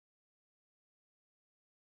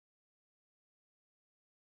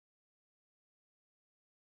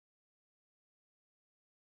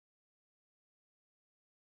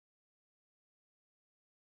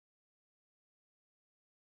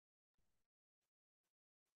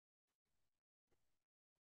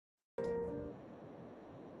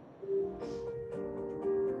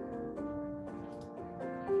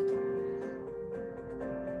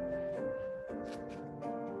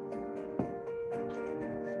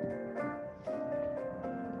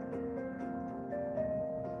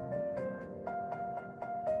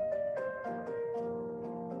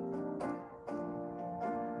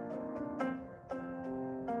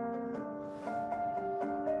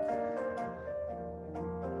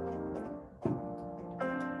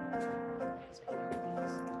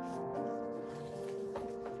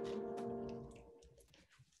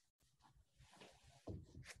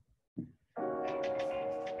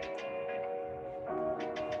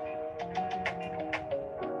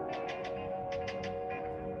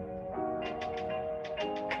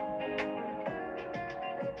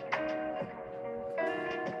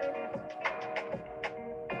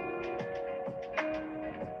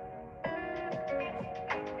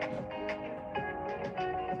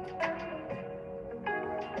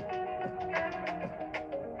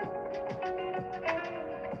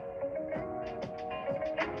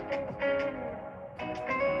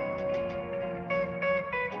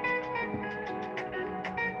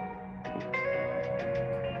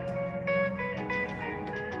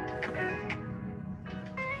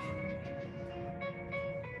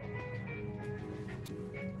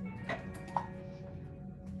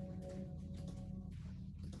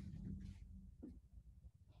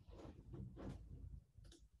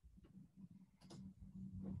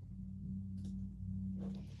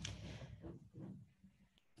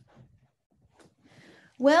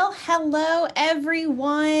Well, hello,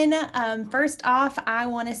 everyone. First off, I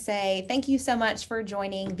want to say thank you so much for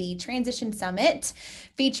joining the Transition Summit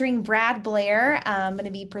featuring Brad Blair, going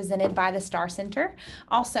to be presented by the Star Center.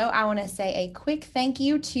 Also, I want to say a quick thank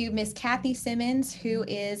you to Miss Kathy Simmons, who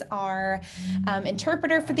is our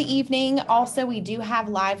interpreter for the evening. Also, we do have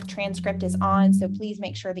live transcript is on, so please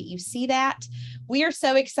make sure that you see that. We are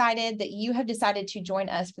so excited that you have decided to join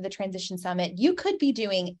us for the Transition Summit. You could be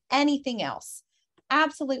doing anything else.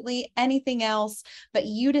 Absolutely anything else, but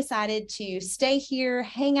you decided to stay here,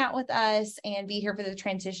 hang out with us, and be here for the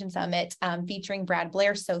Transition Summit featuring Brad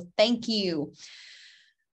Blair. So thank you.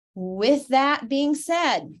 With that being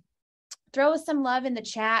said, throw us some love in the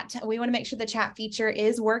chat. We want to make sure the chat feature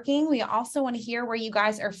is working. We also want to hear where you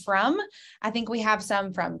guys are from. I think we have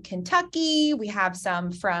some from Kentucky. We have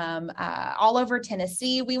some from all over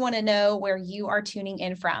Tennessee. We want to know where you are tuning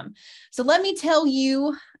in from. So let me tell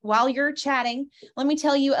you, while you're chatting, let me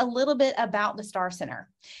tell you a little bit about the Star Center.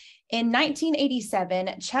 In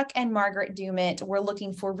 1987, Chuck and Margaret Dumit were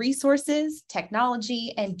looking for resources,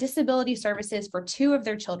 technology, and disability services for two of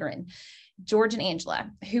their children, George and Angela,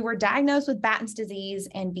 who were diagnosed with Batten's disease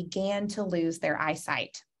and began to lose their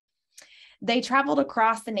eyesight. They traveled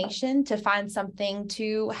across the nation to find something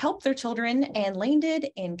to help their children and landed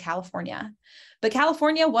in California. But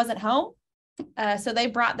California wasn't home. So they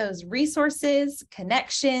brought those resources,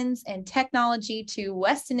 connections, and technology to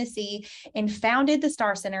West Tennessee and founded the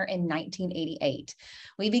Star Center in 1988.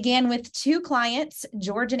 We began with 2 clients,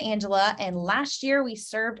 George and Angela, and last year we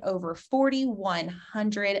served over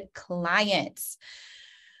 4,100 clients.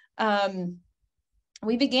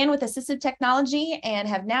 We began with assistive technology and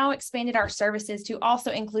have now expanded our services to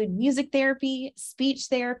also include music therapy, speech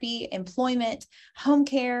therapy, employment, home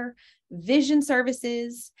care, vision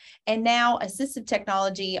services, and now assistive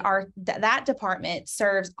technology. That department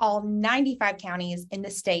serves all 95 counties in the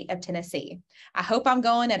state of Tennessee. I hope I'm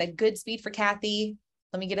going at a good speed for Kathy.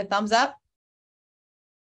 Let me get a thumbs up.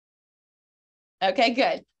 Okay,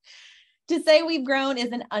 good. To say we've grown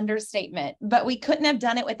is an understatement, but we couldn't have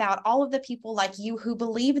done it without all of the people like you who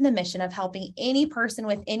believe in the mission of helping any person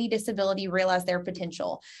with any disability realize their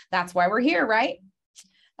potential. That's why we're here, right?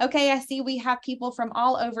 Okay, I see we have people from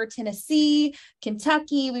all over Tennessee,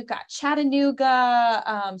 Kentucky. We've got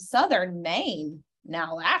Chattanooga, Southern Maine.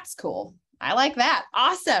 Now that's cool. I like that.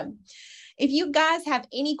 Awesome. If you guys have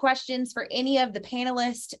any questions for any of the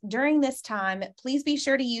panelists during this time, please be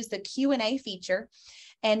sure to use the Q&A feature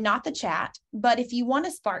and not the chat. But if you want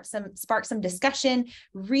to spark some discussion,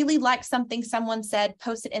 really like something someone said,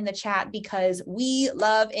 post it in the chat because we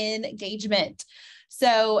love engagement.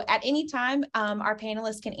 So at any time, our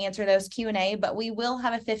panelists can answer those Q&A, but we will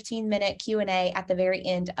have a 15-minute Q&A at the very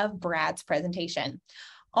end of Brad's presentation.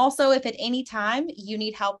 Also, if at any time you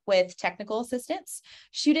need help with technical assistance,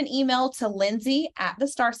 shoot an email to Lindsay at the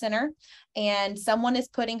Star Center, and someone is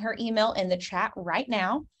putting her email in the chat right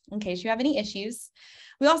now in case you have any issues.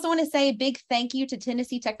 We also want to say a big thank you to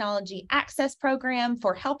Tennessee Technology Access Program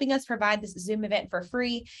for helping us provide this Zoom event for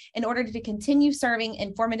free in order to continue serving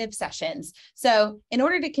informative sessions. So in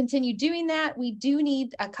order to continue doing that, we do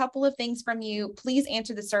need a couple of things from you. Please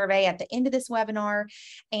answer the survey at the end of this webinar.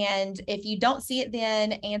 And if you don't see it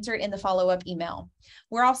then, answer it in the follow-up email.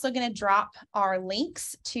 We're also going to drop our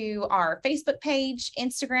links to our Facebook page,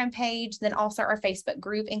 Instagram page, then also our Facebook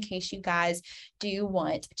group in case you guys do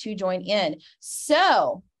want to join in.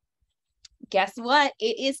 So guess what?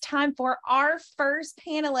 It is time for our first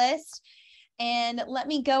panelist. And let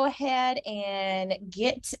me go ahead and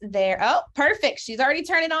get there. Oh, perfect. She's already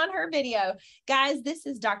turning on her video. Guys, this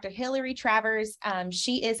is Dr. Hillary Travers.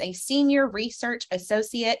 She is a senior research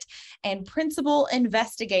associate and principal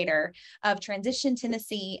investigator of Transition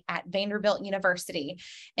Tennessee at Vanderbilt University.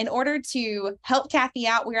 In order to help Kathy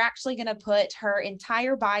out, we're actually going to put her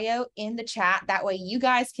entire bio in the chat. That way you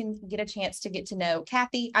guys can get a chance to get to know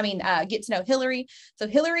get to know Hillary. So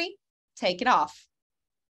Hillary, take it off.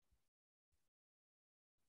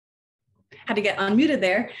 Had to get unmuted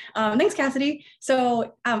there. Thanks, Cassidy.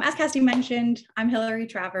 So as Cassidy mentioned, I'm Hillary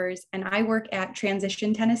Travers and I work at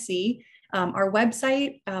Transition Tennessee. Our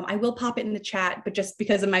website, I will pop it in the chat, but just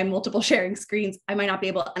because of my multiple sharing screens, I might not be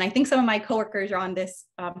able, and I think some of my coworkers are on this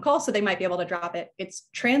call, so they might be able to drop it. It's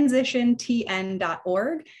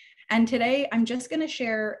transitiontn.org. And today I'm just gonna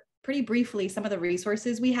share pretty briefly some of the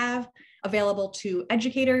resources we have available to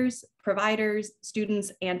educators, providers,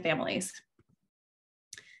 students, and families.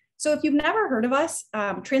 So if you've never heard of us,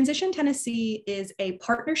 Transition Tennessee is a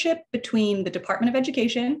partnership between the Department of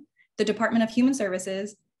Education, the Department of Human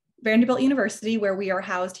Services, Vanderbilt University, where we are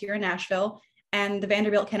housed here in Nashville, and the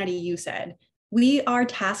Vanderbilt Kennedy USED. We are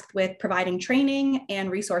tasked with providing training and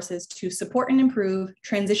resources to support and improve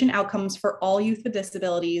transition outcomes for all youth with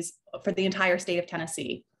disabilities for the entire state of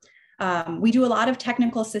Tennessee. We do a lot of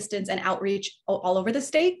technical assistance and outreach all over the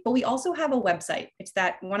state, but we also have a website. It's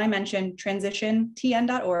that one I mentioned,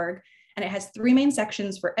 transitiontn.org, and it has 3 main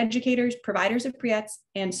sections for educators, providers of pre-ETS,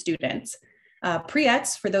 and students.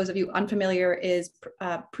 Pre-ETS, for those of you unfamiliar, is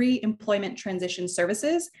pre-employment transition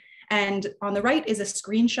services. And on the right is a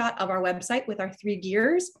screenshot of our website with our 3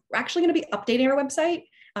 gears. We're actually going to be updating our website,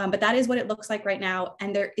 but that is what it looks like right now.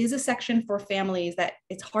 And there is a section for families that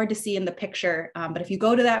it's hard to see in the picture. But if you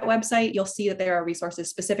go to that website, you'll see that there are resources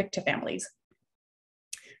specific to families.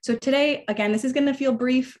 So today, again, this is going to feel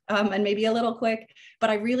brief and maybe a little quick, but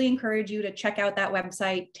I really encourage you to check out that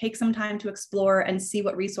website, take some time to explore and see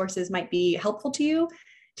what resources might be helpful to you.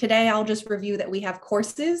 Today, I'll just review that we have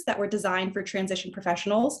courses that were designed for transition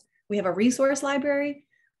professionals. We have a resource library.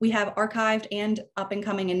 We have archived and up and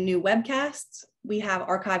coming and new webcasts. We have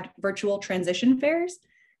archived virtual transition fairs.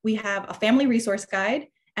 We have a family resource guide,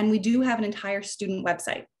 and we do have an entire student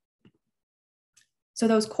website. So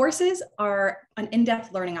those courses are an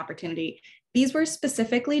in-depth learning opportunity. These were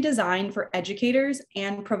specifically designed for educators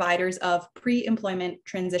and providers of pre-employment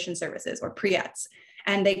transition services, or pre-ETS,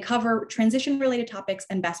 and they cover transition-related topics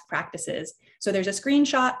and best practices. So there's a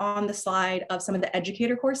screenshot on the slide of some of the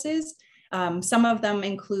educator courses. Some of them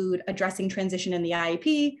include addressing transition in the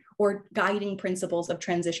IEP or guiding principles of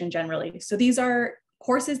transition generally. So these are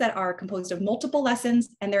courses that are composed of multiple lessons,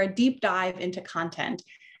 and they're a deep dive into content.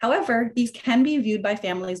 However, these can be viewed by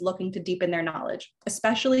families looking to deepen their knowledge,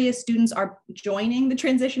 especially as students are joining the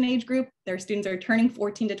transition age group. Their students are turning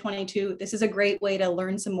 14 to 22. This is a great way to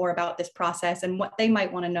learn some more about this process and what they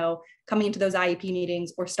might want to know coming into those IEP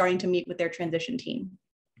meetings or starting to meet with their transition team.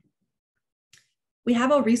 We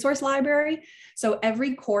have a resource library. So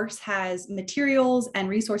every course has materials and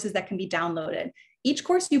resources that can be downloaded. Each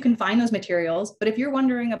course you can find those materials, but if you're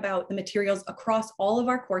wondering about the materials across all of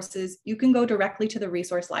our courses, you can go directly to the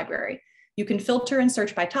resource library. You can filter and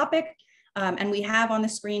search by topic, and we have on the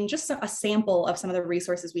screen just a sample of some of the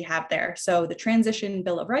resources we have there. So the Transition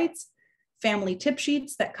Bill of Rights, family tip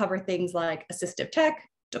sheets that cover things like assistive tech,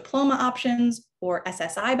 diploma options, or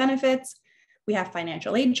SSI benefits. We have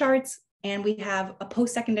financial aid charts, and we have a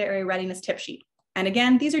post-secondary readiness tip sheet. And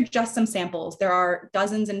again, these are just some samples. There are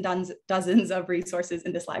dozens and dozens of resources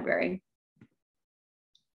in this library.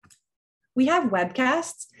 We have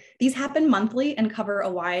webcasts. These happen monthly and cover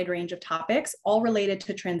a wide range of topics, all related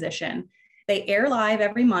to transition. They air live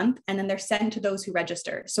every month, and then they're sent to those who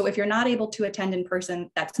register. So if you're not able to attend in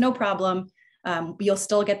person, that's no problem. You'll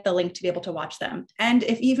still get the link to be able to watch them. And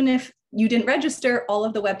even if you didn't register, all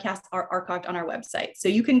of the webcasts are archived on our website. So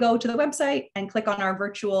you can go to the website and click on our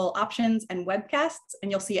virtual options and webcasts,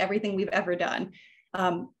 and you'll see everything we've ever done.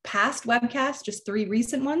 Past webcasts, just 3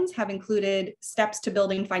 recent ones, have included steps to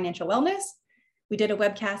building financial wellness. We did a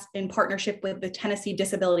webcast in partnership with the Tennessee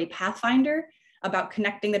Disability Pathfinder about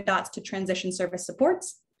connecting the dots to transition service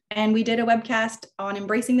supports. And we did a webcast on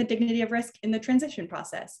embracing the dignity of risk in the transition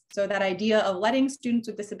process. So that idea of letting students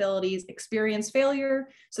with disabilities experience failure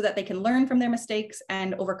so that they can learn from their mistakes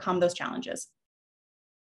and overcome those challenges.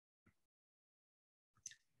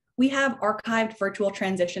 We have archived virtual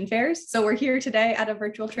transition fairs. So we're here today at a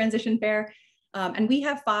virtual transition fair, and we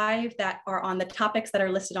have 5 that are on the topics that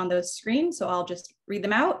are listed on those screens. So I'll just read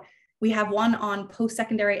them out. We have one on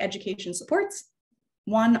post-secondary education supports,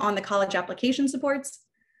 one on the college application supports,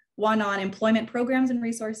 one on employment programs and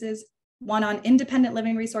resources, one on independent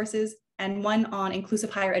living resources, and one on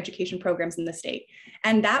inclusive higher education programs in the state.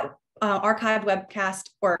 And that archived webcast,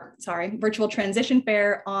 virtual transition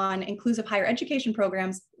fair on inclusive higher education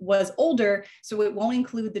programs was older, so it won't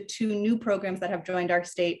include the 2 new programs that have joined our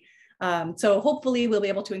state. So hopefully we'll be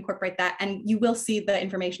able to incorporate that, and you will see the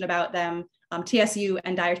information about them, TSU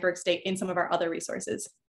and Dyersburg State, in some of our other resources.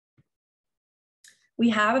 We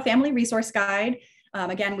have a family resource guide.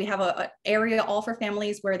 Again, we have an area all for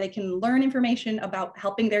families where they can learn information about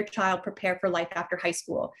helping their child prepare for life after high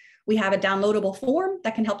school. We have a downloadable form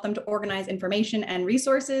that can help them to organize information and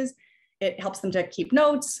resources. It helps them to keep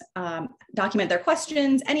notes, document their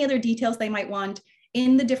questions, any other details they might want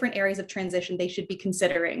in the different areas of transition they should be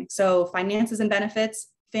considering. So finances and benefits,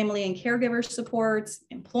 family and caregiver supports,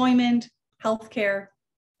 employment, healthcare,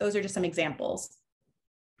 those are just some examples.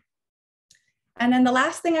 And then the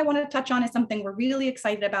last thing I want to touch on is something we're really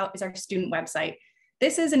excited about is our student website.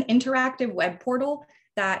 This is an interactive web portal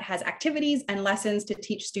that has activities and lessons to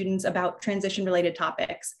teach students about transition-related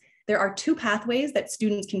topics. There are two pathways that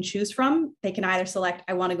students can choose from. They can either select,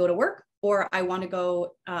 I want to go to work, or I want to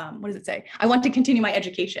go, what does it say? I want to continue my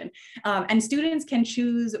education. And students can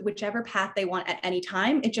choose whichever path they want at any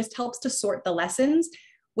time. It just helps to sort the lessons.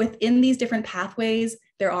 Within these different pathways,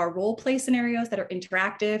 there are role play scenarios that are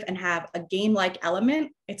interactive and have a game-like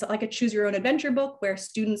element. It's like a choose your own adventure book where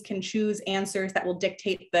students can choose answers that will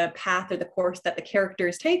dictate the path or the course that the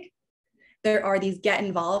characters take. There are these get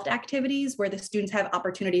involved activities where the students have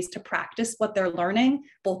opportunities to practice what they're learning,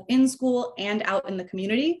 both in school and out in the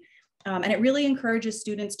community. And it really encourages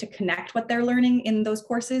students to connect what they're learning in those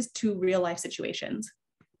courses to real life situations.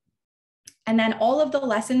 And then all of the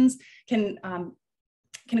lessons can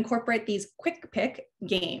incorporate these quick pick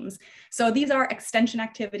games. So these are extension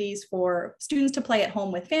activities for students to play at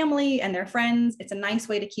home with family and their friends. It's a nice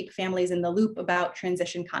way to keep families in the loop about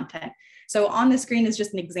transition content. So on the screen is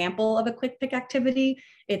just an example of a quick pick activity.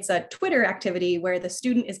 It's a Twitter activity where the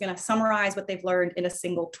student is going to summarize what they've learned in a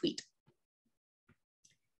single tweet.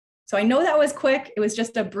 So I know that was quick. It was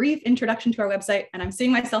just a brief introduction to our website, and I'm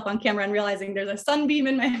seeing myself on camera and realizing there's a sunbeam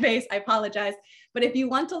in my face. I apologize. But if you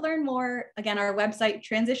want to learn more, again, our website,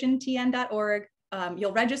 transitiontn.org,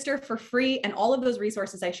 you'll register for free, and all of those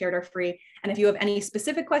resources I shared are free. And if you have any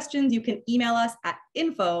specific questions, you can email us at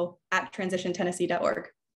info@transitiontennessee.org.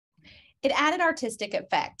 It added artistic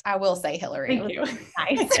effect, I will say, Hillary. Thank you.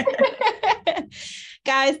 Nice.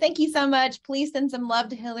 Guys, thank you so much. Please send some love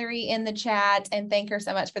to Hillary in the chat and thank her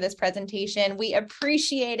so much for this presentation. We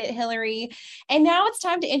appreciate it, Hillary. And now it's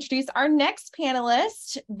time to introduce our next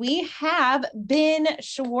panelist. We have Ben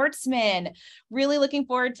Schwartzman. Really looking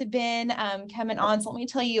forward to Ben coming on. So let me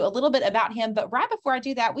tell you a little bit about him. But right before I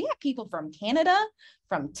do that, we have people from Canada,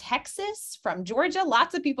 from Texas, from Georgia,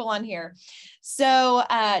 lots of people on here. So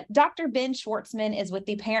Dr. Ben Schwartzman is with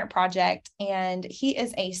the Parent Project, and he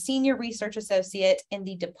is a senior research associate in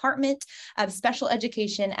the Department of Special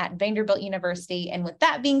Education at Vanderbilt University. And with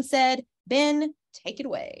that being said, Ben, take it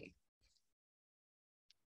away.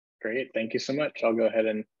 Great, thank you so much. I'll go ahead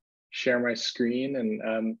and share my screen.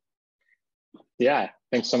 And yeah,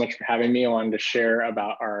 thanks so much for having me. I wanted to share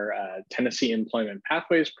about our Tennessee Employment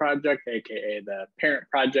Pathways Project, AKA the Parent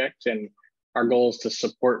Project, and our goal is to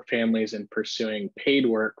support families in pursuing paid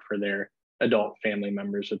work for their adult family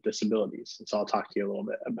members with disabilities. And so I'll talk to you a little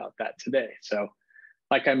bit about that today. So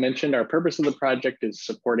like I mentioned, our purpose of the project is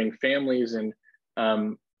supporting families. And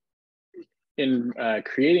in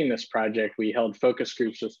creating this project, we held focus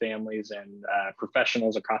groups with families and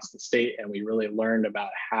professionals across the state, and we really learned about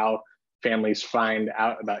how families find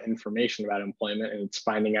out about information about employment, and it's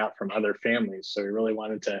finding out from other families. So we really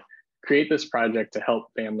wanted to create this project to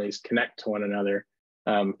help families connect to one another.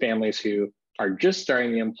 Families who are just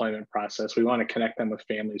starting the employment process, we want to connect them with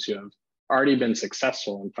families who have already been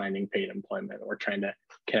successful in finding paid employment. We're trying to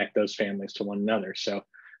connect those families to one another. So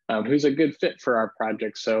who's a good fit for our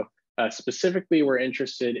project? So specifically, we're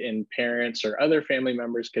interested in parents or other family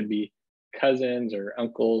members, could be cousins or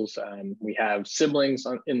uncles. We have siblings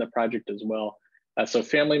in the project as well. So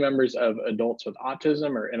family members of adults with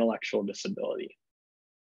autism or intellectual disability.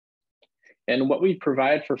 And what we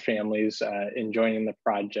provide for families in joining the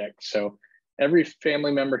project. So every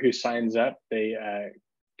family member who signs up, they're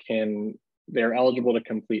eligible to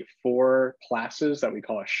complete 4 classes that we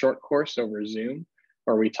call a short course over Zoom,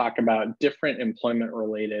 where we talk about different employment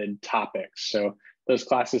related topics. So those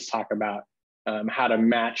classes talk about how to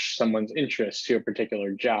match someone's interests to a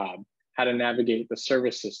particular job, how to navigate the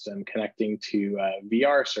service system, connecting to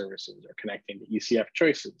VR services or connecting to ECF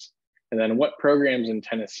choices, and then what programs in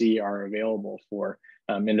Tennessee are available for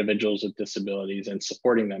individuals with disabilities and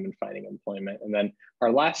supporting them in finding employment. And then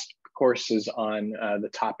our last course is on the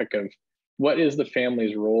topic of what is the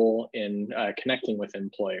family's role in connecting with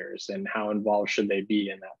employers and how involved should they be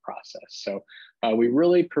in that process. So we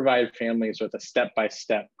really provide families with a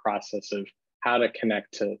step-by-step process of how to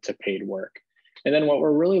connect to paid work. And then what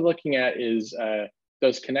we're really looking at is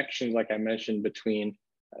those connections, like I mentioned, between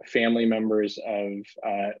family members of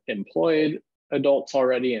employed adults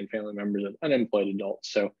already and family members of unemployed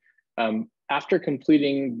adults. So after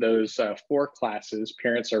completing those 4 classes,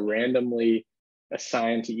 parents are randomly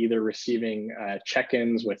assigned to either receiving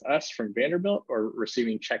check-ins with us from Vanderbilt or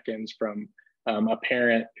receiving check-ins from a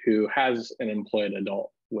parent who has an employed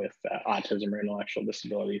adult with autism or intellectual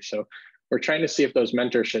disability. So we're trying to see if those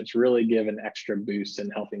mentorships really give an extra boost in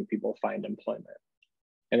helping people find employment.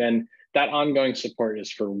 And then that ongoing support is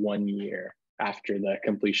for 1 year after the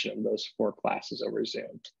completion of those 4 classes over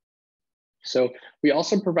Zoom. So we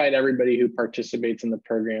also provide everybody who participates in the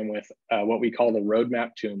program with what we call the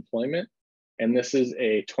Roadmap to Employment. And this is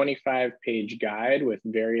a 25-page guide with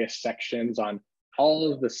various sections on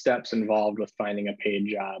all of the steps involved with finding a paid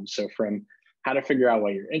job. So from how to figure out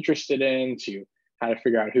what you're interested in, to how to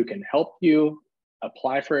figure out who can help you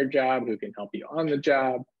apply for a job, who can help you on the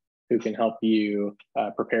job, who can help you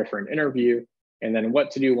prepare for an interview, and then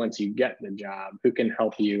what to do once you get the job, who can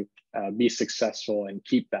help you be successful and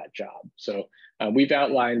keep that job. So we've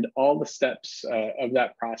outlined all the steps of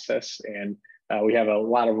that process, and we have a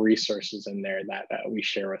lot of resources in there that we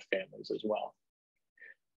share with families as well.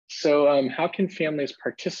 So how can families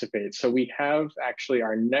participate? So we have actually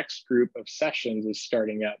our next group of sessions is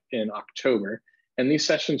starting up in October. And these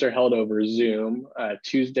sessions are held over Zoom,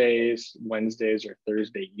 Tuesdays, Wednesdays, or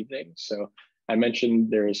Thursday evenings. So I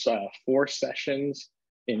mentioned there's 4 sessions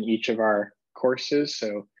in each of our courses.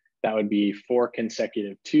 So that would be 4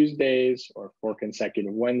 consecutive Tuesdays or 4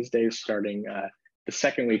 consecutive Wednesdays starting the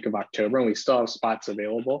second week of October. And we still have spots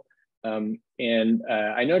available. I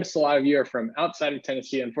noticed a lot of you are from outside of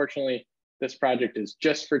Tennessee. Unfortunately, this project is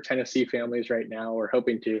just for Tennessee families right now. We're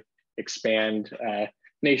hoping to expand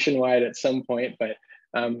nationwide at some point, but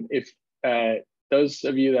if those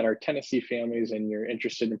of you that are Tennessee families and you're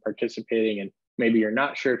interested in participating and maybe you're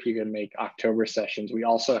not sure if you can make October sessions, we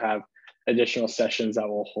also have additional sessions that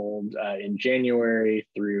will hold in January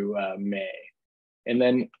through May. And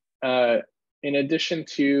then in addition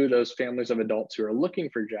to those families of adults who are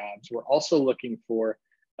looking for jobs, we're also looking for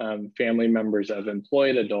family members of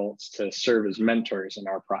employed adults to serve as mentors in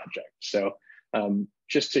our project. So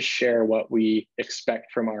just to share what we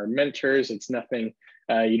expect from our mentors, it's nothing,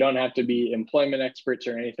 you don't have to be employment experts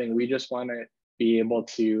or anything. We just want to be able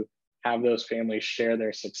to have those families share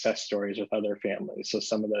their success stories with other families. So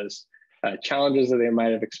some of those challenges that they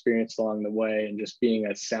might have experienced along the way, and just being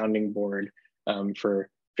a sounding board for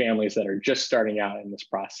families that are just starting out in this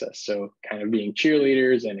process. So kind of being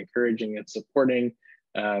cheerleaders and encouraging and supporting,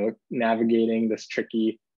 navigating this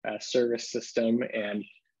tricky service system, and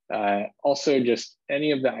also just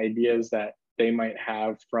any of the ideas that they might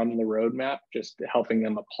have from the roadmap, just helping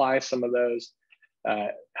them apply some of those,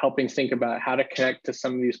 helping think about how to connect to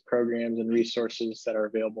some of these programs and resources that are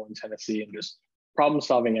available in Tennessee, and just problem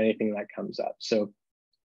solving anything that comes up. So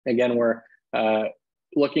again, we're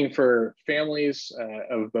looking for families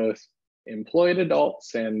of both employed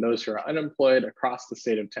adults and those who are unemployed across the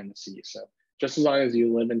state of Tennessee. So just as long as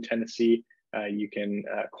you live in Tennessee, you can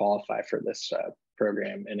qualify for this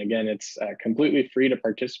program. And again, it's completely free to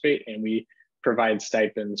participate, and we provide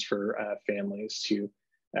stipends for families who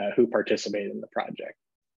participate in the project.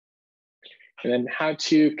 And then how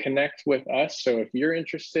to connect with us. So if you're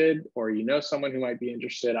interested, or you know someone who might be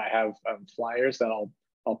interested, I have flyers that I'll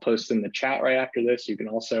post in the chat right after this. You can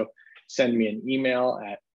also send me an email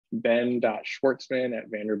at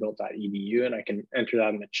ben.schwartzman@vanderbilt.edu, and I can enter that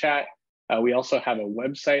in the chat. We also have a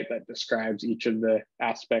website that describes each of the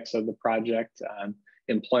aspects of the project,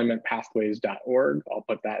 employmentpathways.org. I'll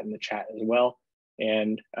put that in the chat as well.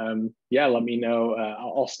 And yeah, let me know.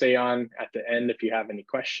 I'll stay on at the end if you have any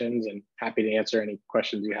questions, and happy to answer any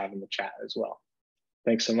questions you have in the chat as well.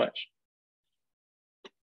 Thanks so much.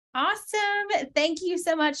 Awesome. Thank you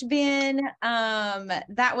so much, Ben.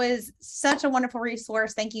 That was such a wonderful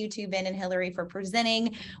resource. Thank you to Ben and Hillary for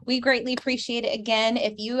presenting. We greatly appreciate it. Again,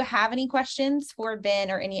 if you have any questions for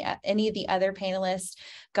Ben or any of the other panelists,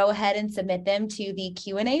 go ahead and submit them to the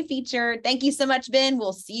Q&A feature. Thank you so much, Ben.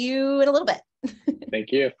 We'll see you in a little bit.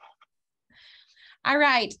 Thank you. All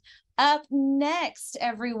right. Up next,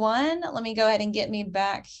 everyone, let me go ahead and get me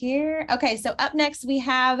back here. Okay, so up next we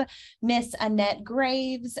have Miss Annette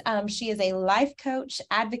Graves. She is a life coach,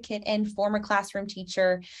 advocate, and former classroom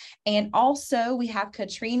teacher. And also we have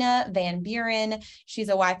Katrina Van Buren. She's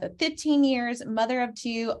a wife of 15 years, mother of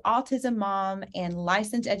 2, autism mom, and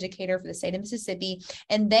licensed educator for the state of Mississippi.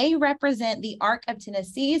 And they represent the ARC of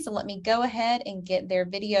Tennessee. So let me go ahead and get their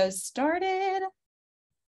videos started.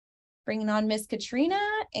 Bringing on Miss Katrina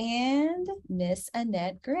and Miss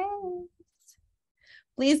Annette Graves.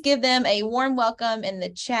 Please give them a warm welcome in the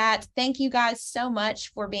chat. Thank you guys so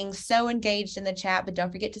much for being so engaged in the chat, but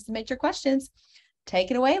don't forget to submit your questions. Take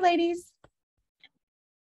it away, ladies.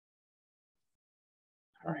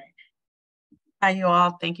 All right. Hi, you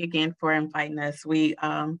all. Thank you again for inviting us. We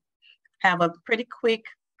have a pretty quick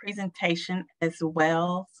presentation as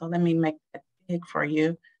well. So let me make that big for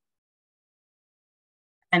you.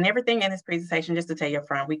 And everything in this presentation, just to tell you up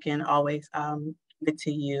front, we can always give it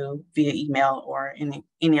to you via email or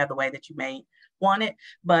any other way that you may want it.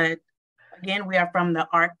 But again, we are from the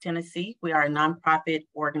ARC Tennessee. We are a nonprofit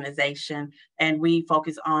organization, and we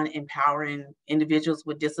focus on empowering individuals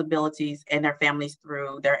with disabilities and their families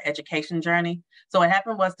through their education journey. So what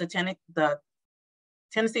happened was the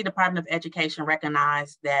Tennessee Department of Education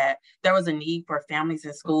recognized that there was a need for families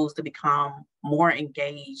and schools to become more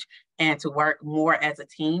engaged and to work more as a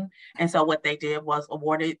team. And so what they did was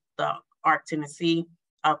awarded the ARC Tennessee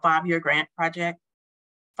a 5-year grant contract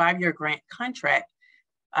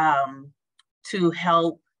to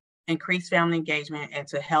help increase family engagement and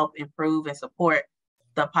to help improve and support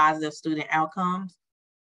the positive student outcomes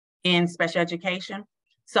in special education.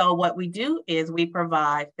 So what we do is we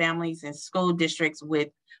provide families and school districts with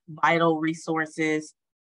vital resources,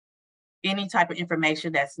 any type of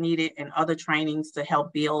information that's needed, and other trainings to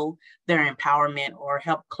help build their empowerment or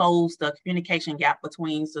help close the communication gap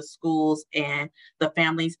between the schools and the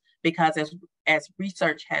families. Because as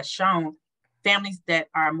research has shown, families that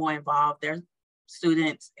are more involved, their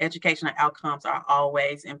students' educational outcomes are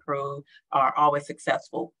always improved, are always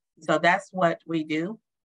successful. So that's what we do.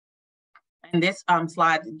 And this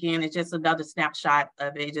slide, again, is just another snapshot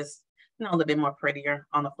of it, just a little bit more prettier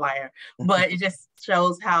on the flyer. But it just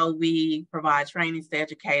shows how we provide trainings to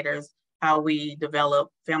educators, how we develop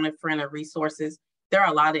family-friendly resources. There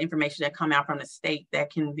are a lot of information that come out from the state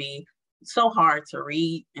that can be so hard to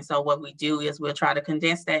read. And so what we do is we'll try to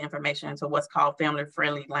condense that information into what's called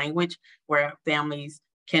family-friendly language, where families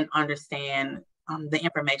can understand the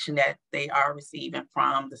information that they are receiving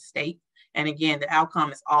from the state. And again, the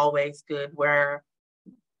outcome is always good, where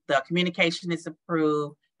the communication is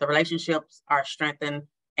improved, the relationships are strengthened,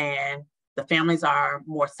 and the families are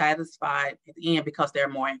more satisfied at the end because they're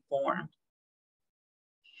more informed.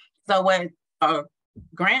 So what a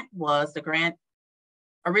grant was,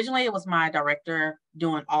 originally it was my director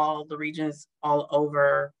doing all the regions all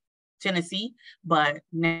over Tennessee, but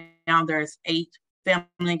now there's 8 family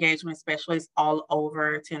engagement specialists all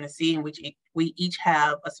over Tennessee, in which we each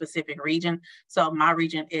have a specific region. So my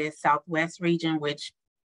region is Southwest region, which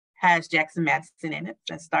has Jackson Madison in it.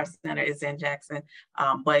 The Star Center is in Jackson.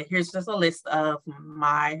 But here's just a list of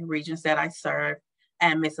my regions that I serve.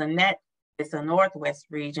 And Miss Annette is the Northwest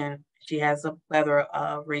region. She has a plethora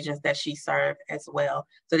of regions that she served as well.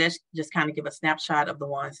 So that's just kind of give a snapshot of the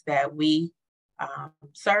ones that we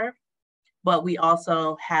serve. But we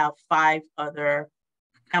also have 5 other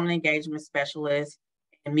family engagement specialists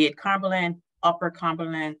in Mid-Cumberland, Upper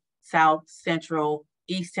Cumberland, South Central,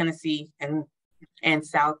 East Tennessee, and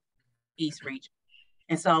Southeast region.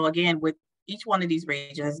 And so again, with each one of these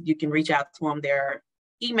regions, you can reach out to them. Their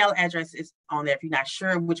email address is on there. If you're not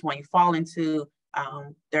sure which one you fall into,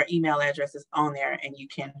 their email address is on there and you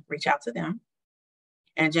can reach out to them.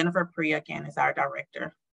 And Jennifer Priya, again, is our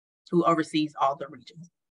director who oversees all the regions.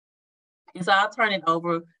 And so I'll turn it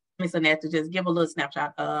over to Ms. Annette to just give a little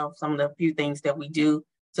snapshot of some of the few things that we do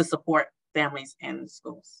to support families and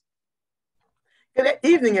schools. Good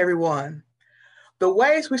evening, everyone. The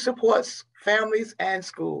ways we support families and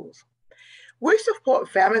schools. We support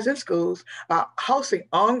families and schools by hosting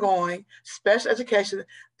ongoing special education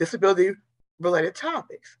disability-related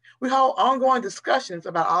topics. We hold ongoing discussions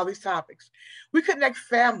about all these topics. We connect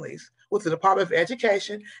families with the Department of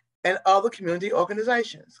Education and other community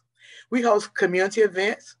organizations. We host community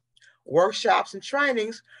events, workshops, and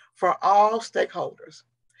trainings for all stakeholders.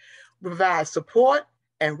 We provide support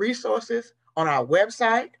and resources on our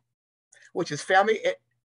website, which is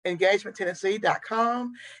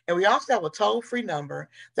familyengagementtennessee.com. And we also have a toll-free number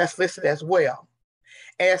that's listed as well.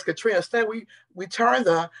 As Katrina said, we turn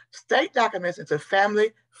the state documents into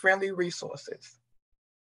family-friendly resources.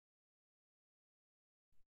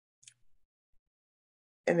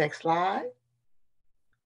 And next slide.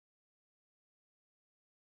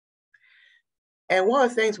 And one of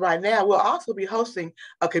the things right now, we'll also be hosting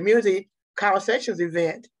a community conversations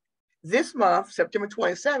event this month, September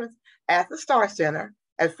 27th, at the Star Center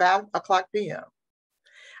at 5:00 p.m.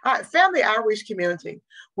 All right, family outreach community.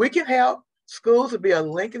 We can help schools to be a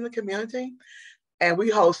link in the community, and we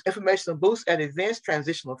host informational booths at events,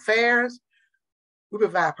 transitional fairs. We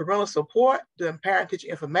provide parental support during parent-teacher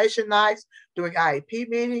information nights, during IEP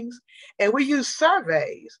meetings, and we use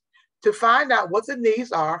surveys to find out what the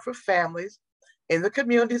needs are for families in the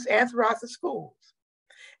communities and throughout the schools.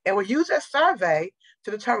 And we use that survey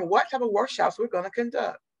to determine what type of workshops we're going to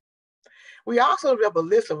conduct. We also develop a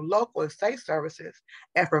list of local and state services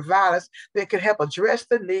and providers that can help address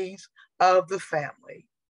the needs of the family.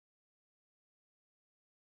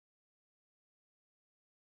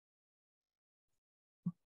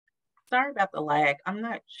 Sorry about the lag. I'm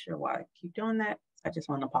not sure why I keep doing that. I just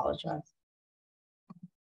want to apologize.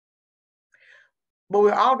 But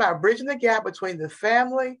we're all about bridging the gap between the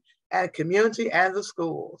family and community and the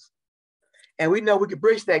schools. And we know we can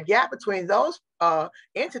bridge that gap between those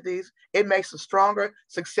entities. It makes a stronger,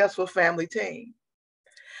 successful family team.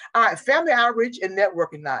 All right, family outreach and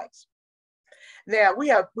networking nights. Now we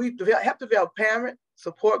helped develop parent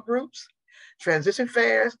support groups, transition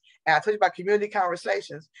fairs, and I told you about community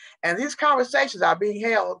conversations. And these conversations are being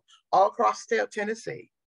held all across the state of Tennessee.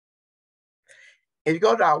 If you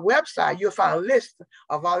go to our website, you'll find a list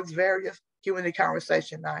of all these various community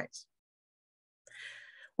conversation nights.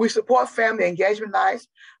 We support family engagement nights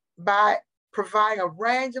by providing a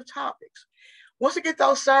range of topics. Once we get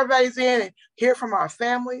those surveys in and hear from our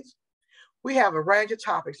families, we have a range of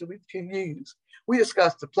topics that we can use. We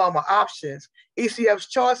discuss diploma options, ECF's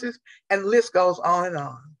choices, and the list goes on and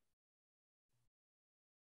on.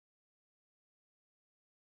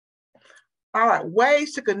 All right,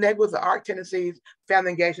 ways to connect with the ARC Tennessee's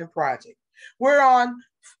Family Engagement Project. We're on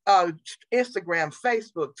Instagram,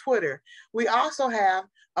 Facebook, Twitter. We also have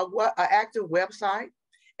an active website.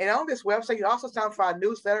 And on this website, you also sign up for our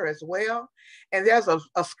newsletter as well. And there's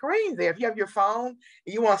a screen there. If you have your phone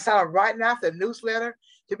and you want to sign up right now for the newsletter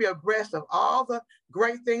to be abreast of all the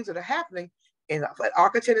great things that are happening in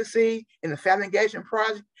ARC of Tennessee, in the Family Engagement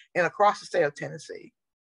Project, and across the state of Tennessee.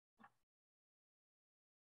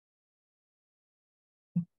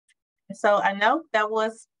 So I know that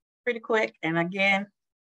was pretty quick. And again,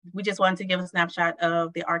 we just wanted to give a snapshot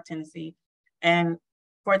of the ARC Tennessee. And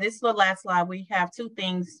for this little last slide, we have two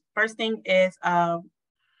things. First thing is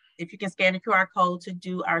if you can scan the QR code to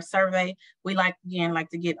do our survey, we like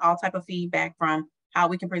to get all type of feedback from how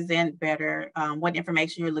we can present better, what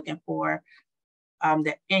information you're looking for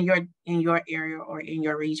that in your area or in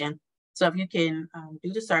your region. So if you can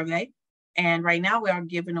do the survey. And right now we are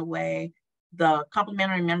giving away the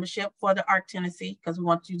complimentary membership for the ARC Tennessee because we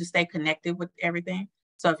want you to stay connected with everything.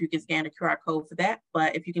 So if you can scan the QR code for that,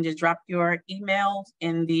 but if you can just drop your emails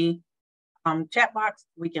in the chat box,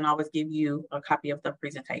 we can always give you a copy of the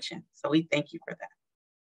presentation. So we thank you for that.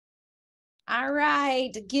 All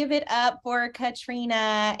right, give it up for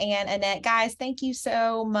Katrina and Annette. Guys, thank you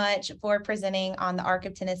so much for presenting on the ARC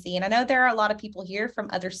of Tennessee. And I know there are a lot of people here from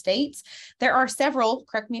other states. There are several,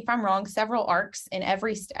 correct me if I'm wrong, several ARCs in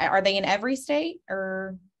every state. Are they in every state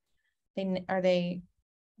or are they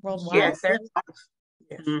worldwide? Yes, there's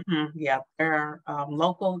yes. Yeah, there are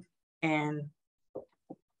local and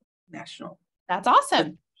national. That's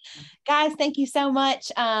awesome. Guys, thank you so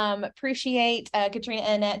much. Appreciate Katrina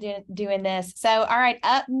and Annette doing this. So, all right,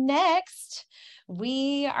 up next,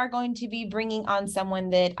 we are going to be bringing on someone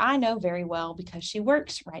that I know very well because she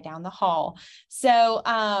works right down the hall. So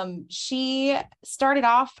she started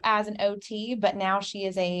off as an OT, but now she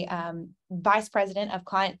is a vice president of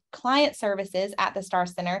client services at the Star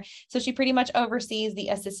Center. So she pretty much oversees the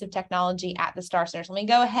assistive technology at the Star Center. So let me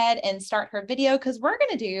go ahead and start her video because we're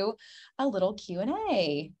going to do a little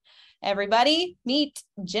Q&A. Everybody, meet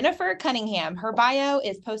Jennifer Cunningham. Her bio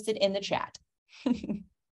is posted in the chat.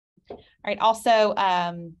 All right. Also,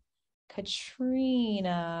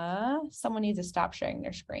 Katrina, someone needs to stop sharing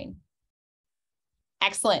their screen.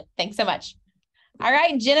 Excellent. Thanks so much. All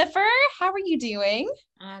right, Jennifer, how are you doing?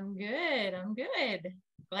 I'm good. I'm good.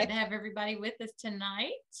 Glad to have everybody with us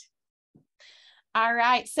tonight. All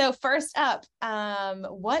right. So first up,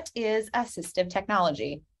 what is assistive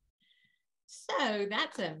technology? So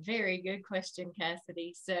that's a very good question,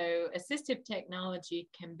 Cassidy. So assistive technology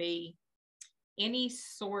can be any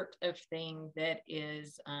sort of thing that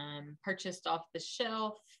is purchased off the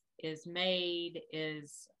shelf, is made,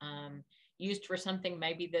 is used for something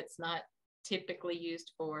maybe that's not typically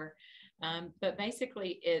used for. But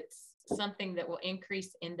basically, it's something that will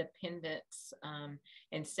increase independence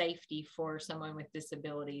and safety for someone with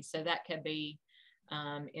disabilities. So that could be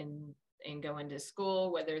in going to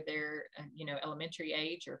school, whether they're elementary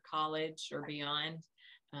age or college or beyond,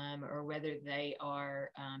 or whether they are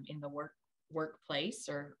in the workplace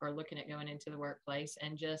or looking at going into the workplace,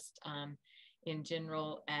 and just in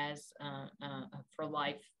general as for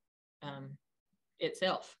life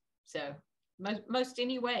itself. So most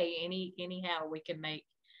anyhow we can make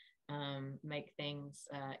things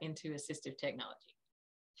into assistive technology.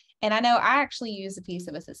 And I know I actually use a piece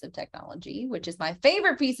of assistive technology, which is my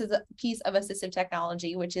favorite piece of assistive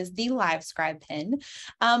technology, which is the LiveScribe pen.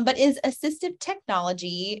 But is assistive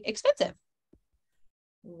technology expensive?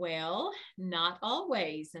 Well, not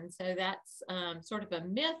always. And so that's sort of a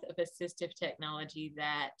myth of assistive technology,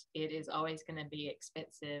 that it is always going to be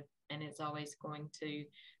expensive and it's always going to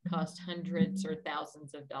cost hundreds or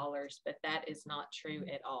thousands of dollars, but that is not true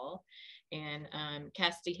at all. And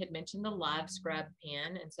Cassidy had mentioned the LiveScribe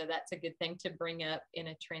pen, and so that's a good thing to bring up in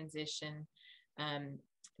a transition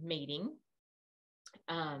meeting.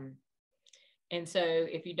 And so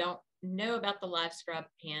if you don't know about the LiveScribe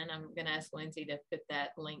pen, I'm going to ask Lindsay to put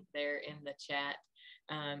that link there in the chat.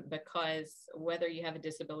 because whether you have a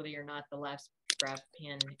disability or not, the LifeScribe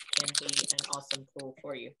pen can be an awesome tool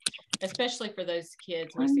for you, especially for those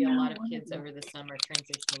kids. We see a lot of kids over the summer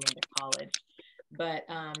transitioning into college. But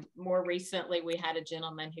more recently, we had a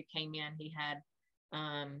gentleman who came in. He had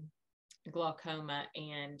glaucoma,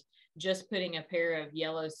 and just putting a pair of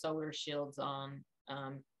yellow solar shields on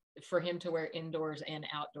for him to wear indoors and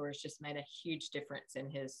outdoors just made a huge difference in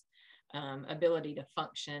his ability to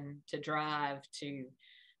function, to drive, to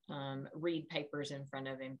read papers in front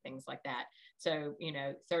of him, things like that. So, you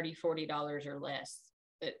know, $30, $40 or less,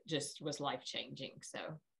 it just was life-changing.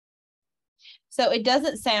 So it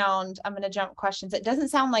doesn't sound, I'm going to jump questions. It doesn't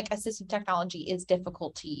sound like assistive technology is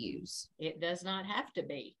difficult to use. It does not have to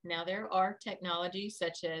be. Now, there are technologies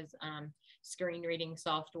such as screen reading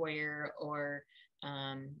software or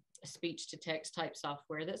speech to text type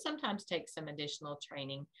software that sometimes takes some additional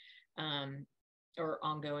training or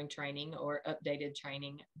ongoing training or updated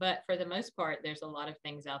training. But for the most part, there's a lot of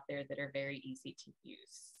things out there that are very easy to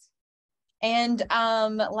use. And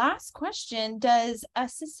last question, does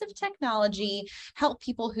assistive technology help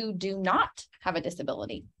people who do not have a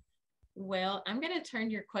disability? Well, I'm going to turn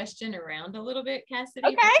your question around a little bit, Cassidy.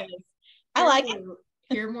 Okay, I like it.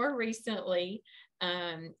 Here more recently,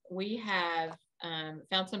 we have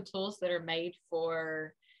found some tools that are made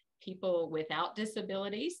for people without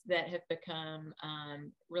disabilities that have become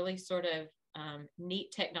really sort of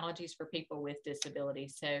neat technologies for people with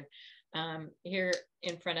disabilities. So here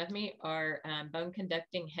in front of me are bone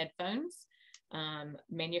conducting headphones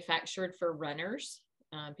manufactured for runners,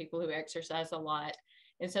 people who exercise a lot.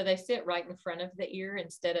 And so they sit right in front of the ear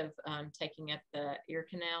instead of taking up the ear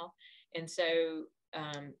canal. And so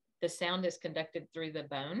the sound is conducted through the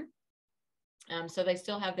bone. So they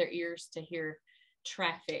still have their ears to hear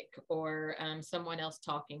traffic or someone else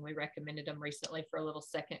talking. We recommended them recently for a little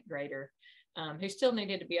second grader who still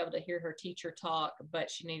needed to be able to hear her teacher talk,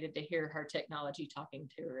 but she needed to hear her technology talking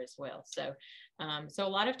to her as well. So, so a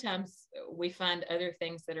lot of times we find other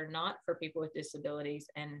things that are not for people with disabilities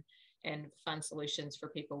and find solutions for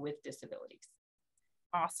people with disabilities.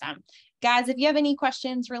 Awesome. Guys, if you have any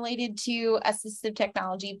questions related to assistive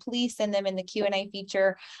technology, please send them in the Q&A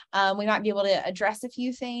feature. We might be able to address a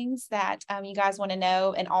few things that you guys want to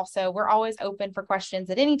know. And also, we're always open for questions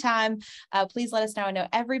at any time. Please let us know. I know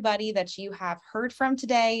everybody that you have heard from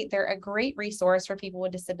today. They're a great resource for people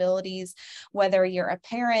with disabilities, whether you're a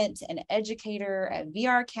parent, an educator, a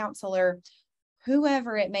VR counselor,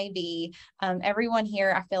 whoever it may be. Everyone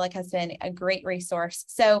here, I feel like, has been a great resource.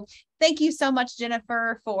 So thank you so much,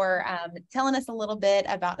 Jennifer, for telling us a little bit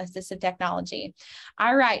about assistive technology.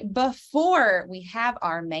 All right, before we have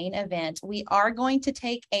our main event, we are going to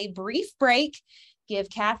take a brief break. Give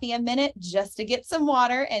Kathy a minute just to get some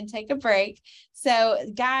water and take a break. So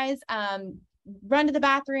guys, run to the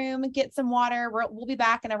bathroom, get some water. We'll be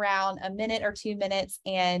back in around a minute or 2 minutes,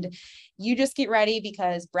 and you just get ready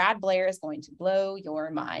because Brad Blair is going to blow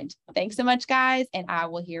your mind. Thanks so much, guys, and I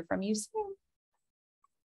will hear from you soon.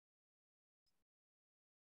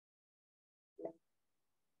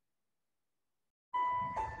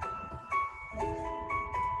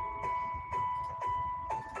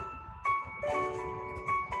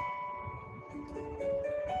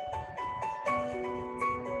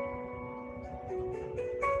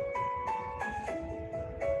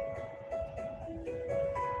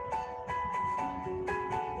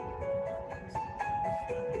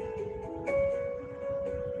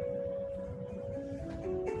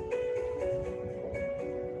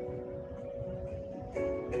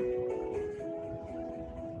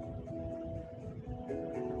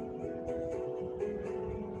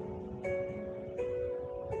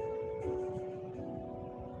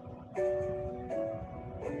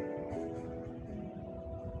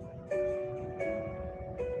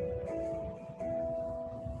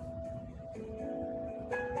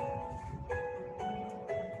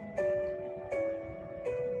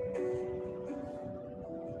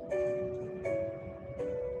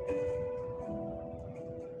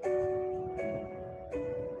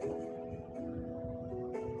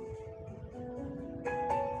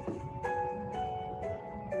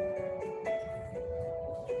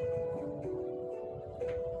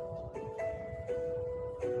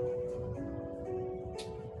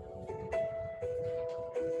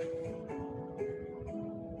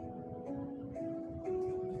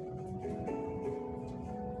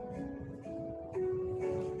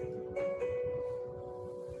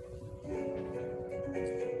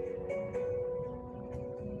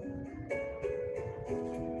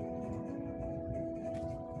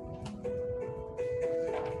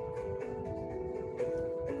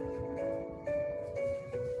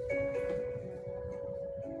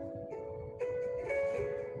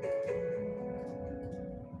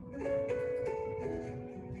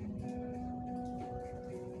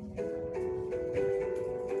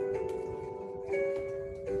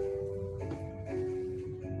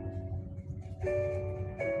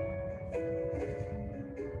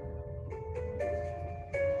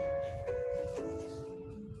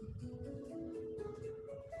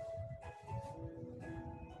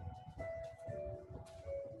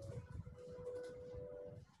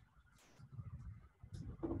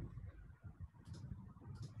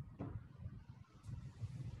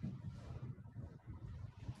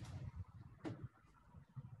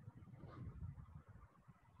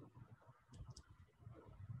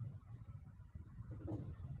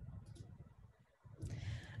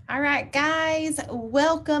 All right, guys,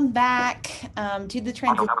 welcome back to the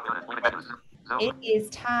transition. It is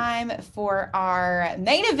time for our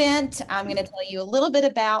main event. I'm going to tell you a little bit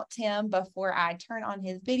about him before I turn on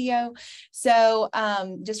his video. So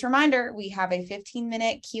just a reminder, we have a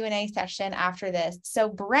 15-minute Q&A session after this. So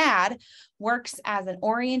Brad works as an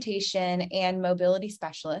orientation and mobility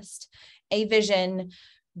specialist, a vision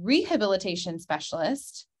rehabilitation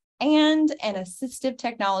specialist, and an assistive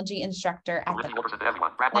technology instructor at the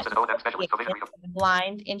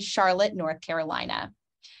Blind in Charlotte, North Carolina.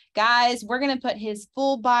 Guys, we're going to put his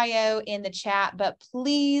full bio in the chat, but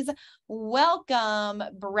please welcome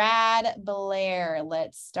Brad Blair.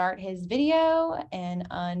 Let's start his video and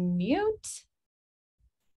unmute.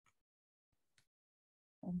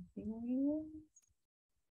 Let's see where he is.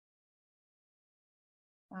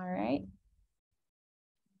 All right.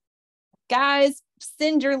 Guys,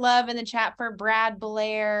 send your love in the chat for Brad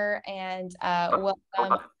Blair, and welcome.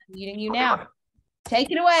 I'm muting you now.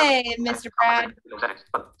 Take it away, Mr. Brad.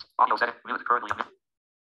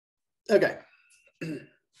 Okay. All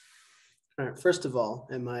right. First of all,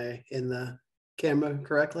 am I in the camera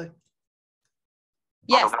correctly?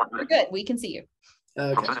 Yes, we're good. We can see you.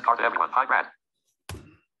 Okay. Hi, Brad.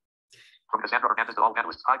 From Cassandra Hernandez to all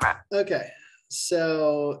panelists. Hi, Brad. Okay.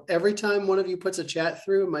 So every time one of you puts a chat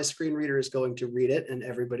through, my screen reader is going to read it and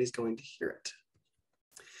everybody's going to hear it.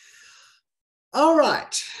 All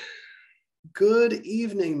right. Good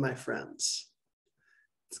evening, my friends.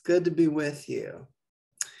 It's good to be with you.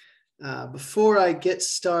 Before I get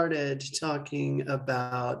started talking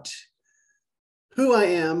about who I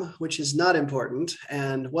am, which is not important,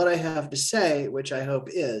 and what I have to say, which I hope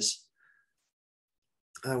is,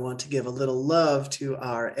 I want to give a little love to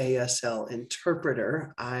our ASL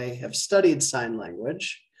interpreter. I have studied sign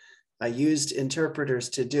language. I used interpreters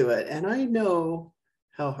to do it, and I know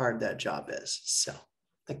how hard that job is. So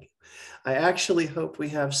thank you. I actually hope we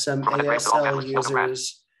have some ASL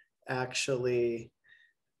users actually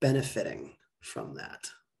benefiting from that.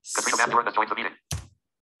 So,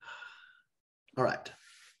 all right.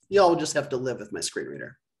 Y'all will just have to live with my screen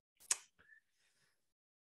reader.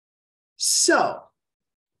 So,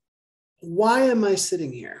 why am I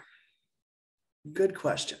sitting here? Good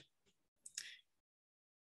question.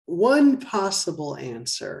 One possible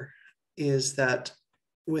answer is that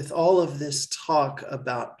with all of this talk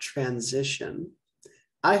about transition,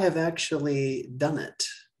 I have actually done it.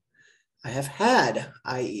 I have had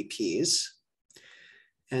IEPs,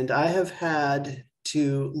 and I have had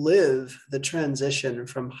to live the transition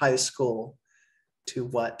from high school to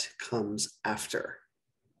what comes after.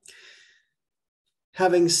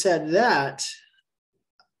 Having said that,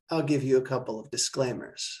 I'll give you a couple of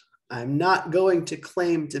disclaimers. I'm not going to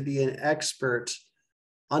claim to be an expert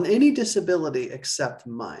on any disability except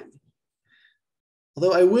mine.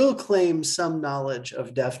 Although I will claim some knowledge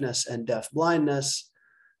of deafness and deaf-blindness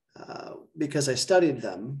because I studied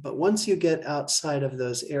them. But once you get outside of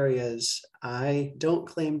those areas, I don't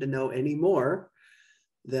claim to know any more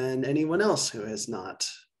than anyone else who has not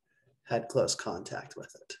had close contact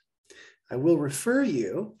with it. I will refer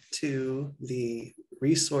you to the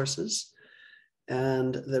resources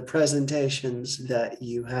and the presentations that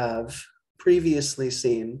you have previously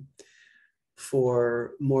seen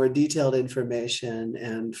for more detailed information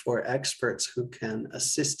and for experts who can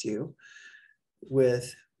assist you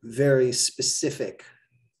with very specific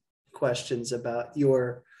questions about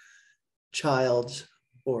your child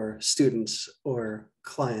or students or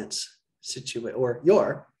clients' or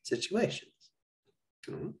your situations.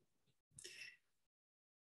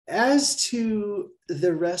 As to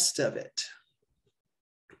the rest of it,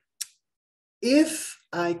 if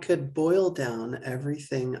I could boil down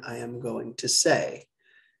everything I am going to say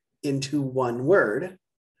into one word,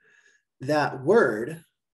 that word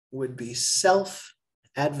would be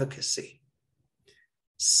self-advocacy.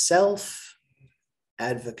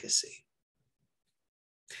 Self-advocacy.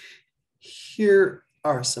 Here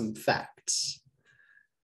are some facts.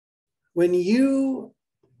 When you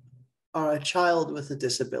are a child with a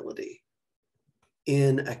disability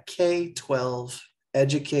in a K-12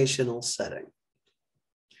 educational setting,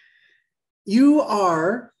 you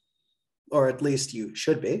are, or at least you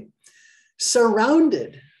should be,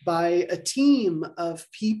 surrounded by a team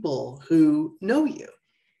of people who know you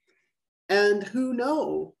and who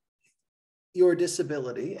know your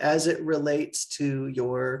disability as it relates to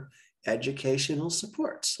your educational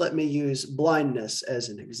supports. Let me use blindness as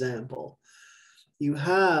an example. You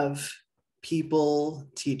have people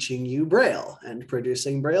teaching you Braille and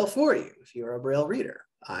producing Braille for you if you're a Braille reader.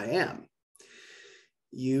 I am.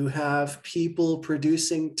 You have people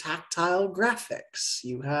producing tactile graphics.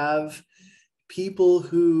 You have people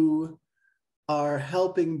who are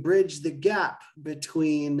helping bridge the gap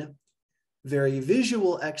between very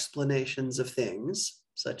visual explanations of things,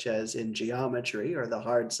 such as in geometry or the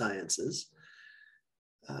hard sciences,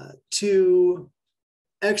 to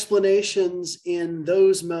explanations in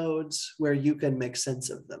those modes where you can make sense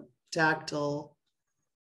of them: tactile,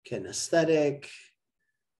 kinesthetic,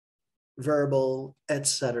 verbal,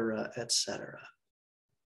 etc., etc.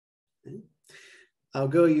 I'll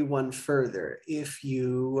go you one further. If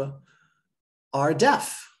you are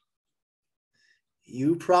deaf,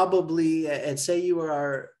 you probably, and say you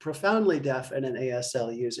are profoundly deaf and an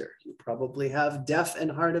ASL user, you probably have deaf and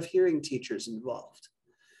hard of hearing teachers involved,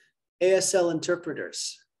 ASL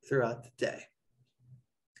interpreters throughout the day,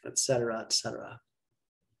 etc., etc.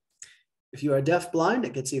 If you are deaf-blind,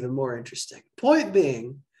 it gets even more interesting. Point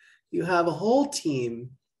being, you have a whole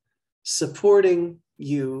team supporting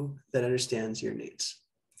you that understands your needs.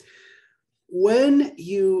 When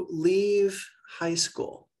you leave high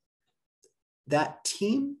school, that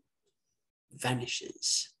team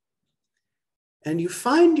vanishes. And you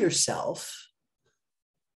find yourself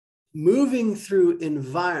moving through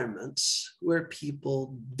environments where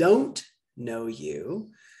people don't know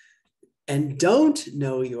you and don't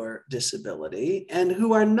know your disability, and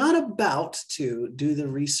who are not about to do the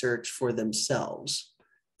research for themselves,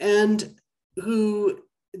 and who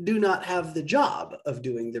do not have the job of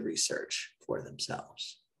doing the research for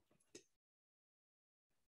themselves.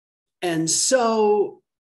 And so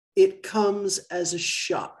it comes as a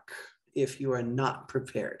shock if you are not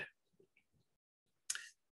prepared.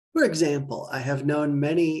 For example, I have known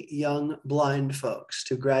many young blind folks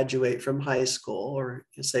to graduate from high school, or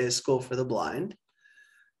say a school for the blind,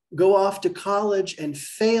 go off to college and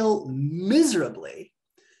fail miserably,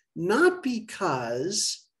 not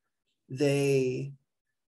because they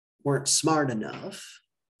weren't smart enough,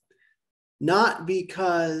 not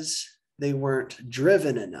because they weren't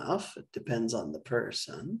driven enough, it depends on the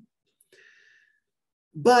person,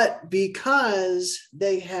 but because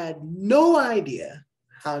they had no idea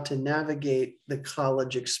how to navigate the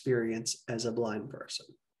college experience as a blind person.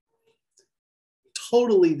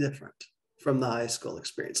 Totally different from the high school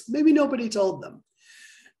experience. Maybe nobody told them.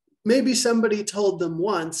 Maybe somebody told them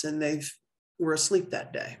once and they were asleep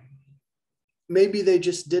that day. Maybe they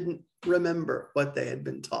just didn't remember what they had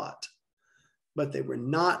been taught, but they were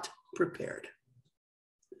not prepared.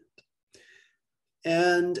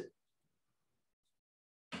 And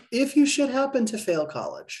if you should happen to fail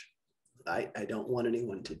college, I don't want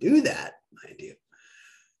anyone to do that, mind you.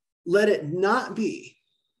 Let it not be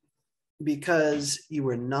because you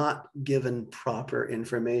were not given proper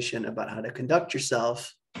information about how to conduct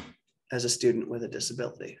yourself as a student with a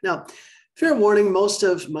disability. Now, fair warning, most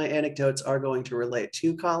of my anecdotes are going to relate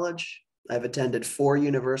to college. I've attended 4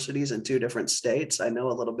 universities in 2 different states. I know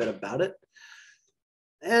a little bit about it.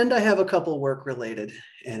 And I have a couple work-related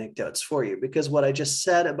anecdotes for you, because what I just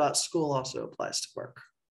said about school also applies to work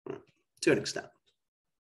to an extent.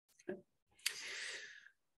 Okay.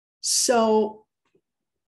 So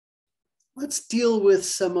let's deal with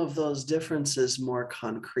some of those differences more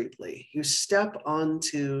concretely. You step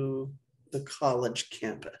onto the college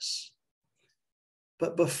campus.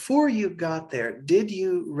 But before you got there, did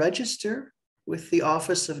you register with the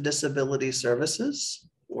Office of Disability Services,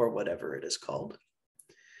 or whatever it is called?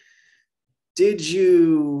 Did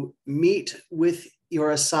you meet with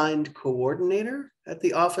your assigned coordinator at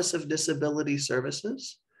the Office of Disability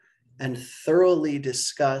Services and thoroughly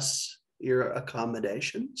discuss your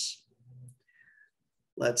accommodations?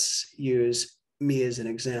 Let's use me as an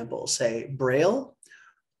example. Say Braille,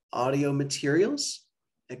 audio materials,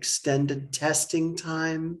 extended testing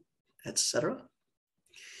time, etc.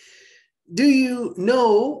 Do you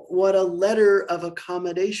know what a letter of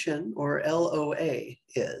accommodation, or LOA,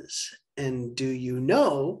 is? And do you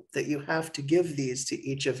know that you have to give these to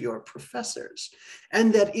each of your professors?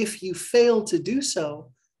 And that if you fail to do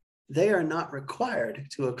so, they are not required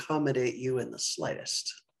to accommodate you in the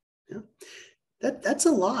slightest. Yeah? That's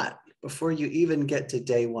a lot before you even get to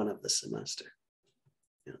day 1 of the semester.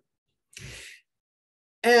 Yeah.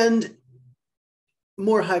 And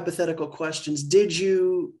more hypothetical questions. Did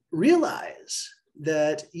you realize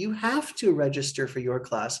that you have to register for your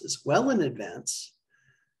classes well in advance,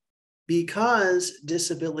 because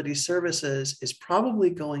disability services is probably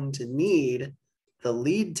going to need the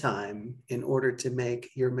lead time in order to make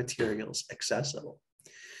your materials accessible?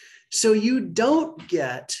 So you don't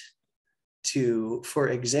get to, for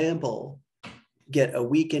example, get a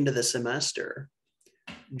week into the semester,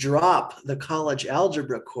 drop the college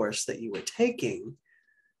algebra course that you were taking,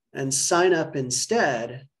 and sign up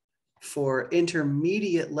instead for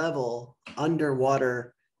intermediate level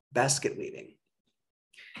underwater basket weaving.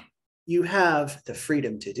 You have the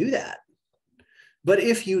freedom to do that. But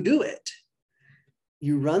if you do it,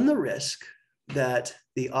 you run the risk that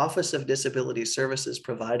the Office of Disability Services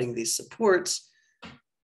providing these supports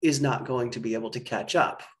is not going to be able to catch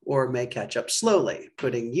up, or may catch up slowly,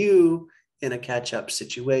 putting you in a catch-up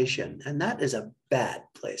situation. And that is a bad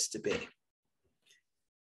place to be.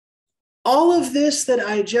 All of this that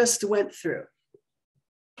I just went through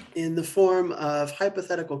in the form of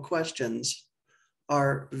hypothetical questions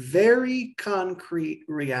are very concrete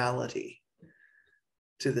reality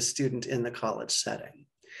to the student in the college setting.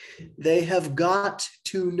 They have got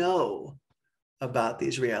to know about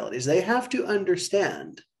these realities. They have to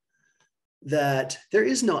understand that there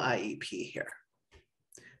is no IEP here.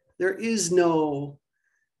 There is no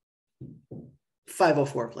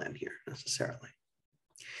 504 plan here necessarily.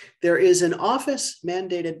 There is an office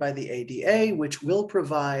mandated by the ADA, which will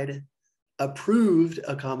provide approved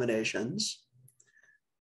accommodations,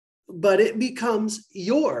 but it becomes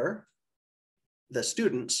the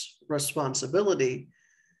student's responsibility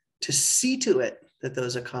to see to it that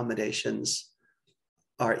those accommodations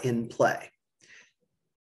are in play.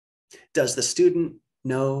 Does the student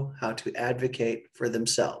know how to advocate for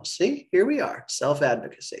themselves? See, here we are,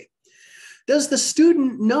 self-advocacy. Does the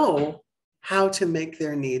student know how to make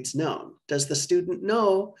their needs known? Does the student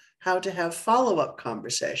know how to have follow-up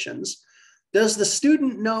conversations? Does the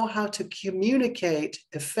student know how to communicate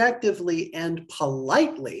effectively and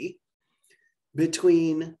politely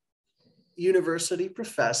between university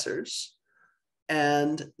professors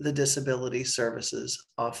and the Disability Services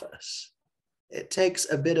Office? It takes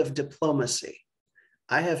a bit of diplomacy.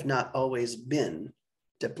 I have not always been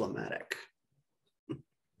diplomatic.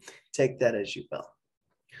 Take that as you will.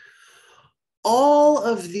 All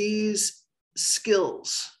of these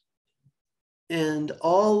skills and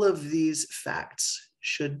all of these facts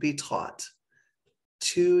should be taught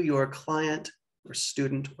to your client or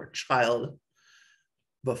student or child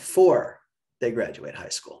before they graduate high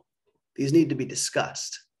school. These need to be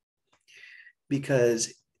discussed,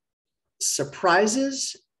 because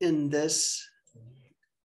surprises in this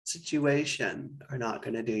situation are not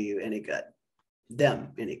going to do you any good, them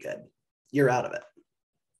any good. You're out of it.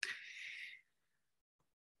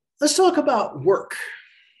 Let's talk about work.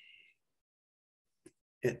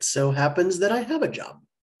 It so happens that I have a job.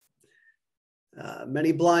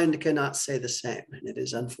 Many blind cannot say the same, and it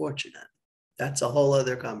is unfortunate. That's a whole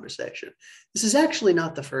other conversation. This is actually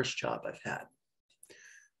not the first job I've had.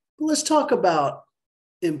 But let's talk about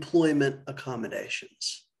employment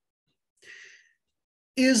accommodations.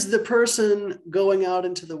 Is the person going out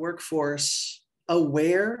into the workforce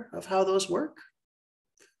aware of how those work?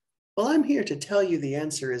 Well, I'm here to tell you the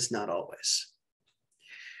answer is not always.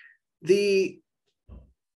 The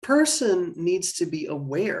person needs to be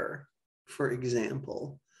aware, for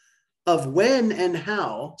example, of when and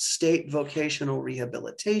how state vocational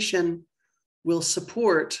rehabilitation will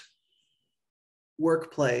support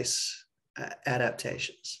workplace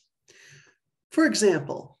adaptations. For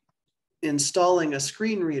example, installing a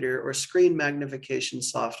screen reader or screen magnification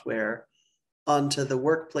software onto the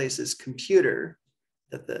workplace's computer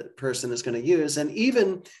that the person is going to use, and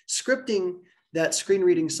even scripting that screen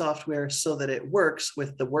reading software so that it works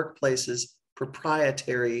with the workplace's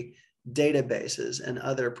proprietary databases and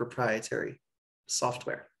other proprietary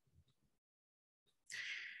software.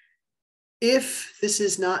 If this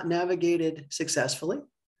is not navigated successfully,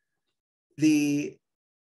 the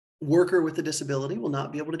worker with the disability will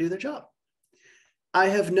not be able to do their job. I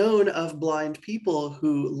have known of blind people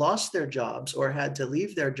who lost their jobs or had to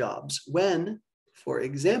leave their jobs when, for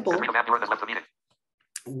example,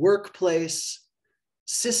 workplace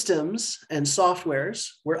systems and softwares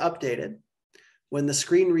were updated, when the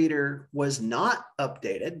screen reader was not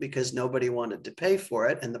updated because nobody wanted to pay for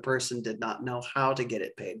it and the person did not know how to get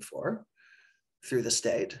it paid for through the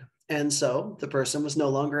state. And so the person was no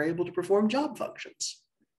longer able to perform job functions.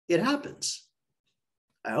 It happens.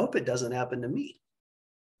 I hope it doesn't happen to me.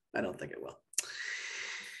 I don't think it will.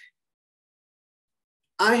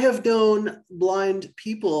 I have known blind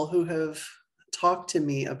people who have talked to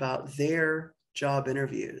me about their job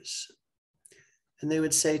interviews. And they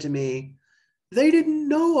would say to me, they didn't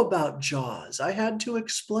know about JAWS. I had to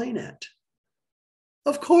explain it.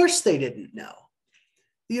 Of course they didn't know.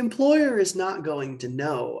 The employer is not going to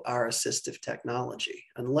know our assistive technology,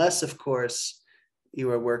 unless, of course, you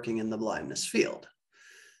are working in the blindness field.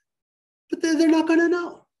 But they're not going to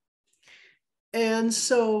know. And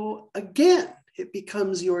so, again, it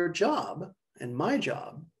becomes your job and my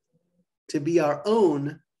job to be our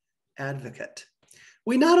own advocate.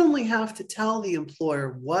 We not only have to tell the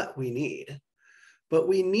employer what we need, but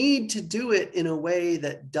we need to do it in a way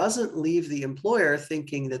that doesn't leave the employer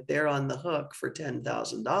thinking that they're on the hook for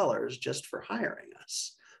 $10,000 just for hiring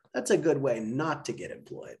us. That's a good way not to get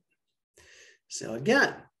employed. So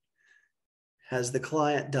again, has the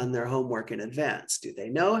client done their homework in advance? Do they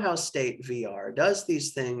know how state VR does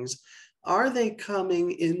these things? Are they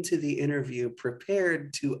coming into the interview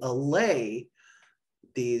prepared to allay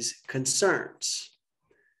these concerns?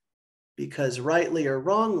 Because rightly or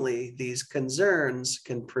wrongly, these concerns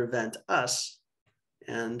can prevent us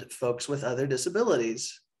and folks with other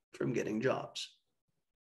disabilities from getting jobs.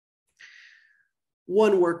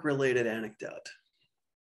 One work-related anecdote.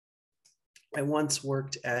 I once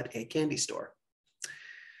worked at a candy store.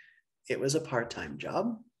 It was a part-time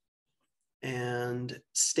job, and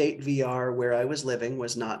state VR where I was living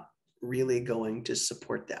was not really going to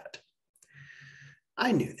support that.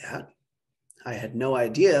 I knew that. I had no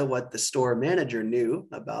idea what the store manager knew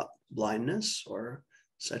about blindness or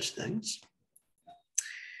such things.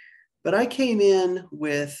 But I came in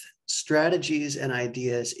with strategies and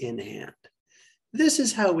ideas in hand. This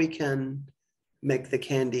is how we can make the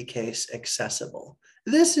candy case accessible.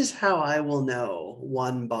 This is how I will know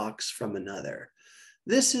one box from another.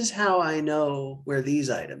 This is how I know where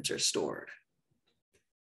these items are stored.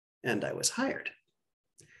 And I was hired.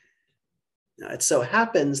 Now, it so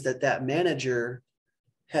happens that that manager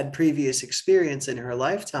had previous experience in her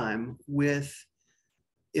lifetime with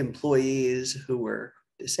employees who were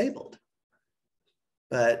disabled.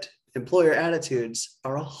 But employer attitudes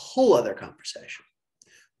are a whole other conversation.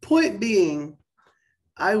 Point being,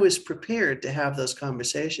 I was prepared to have those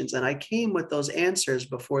conversations, and I came with those answers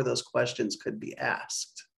before those questions could be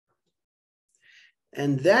asked.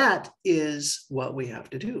 And that is what we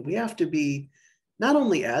have to do. We have to be not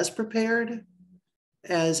only as prepared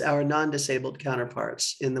as our non-disabled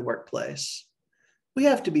counterparts in the workplace, we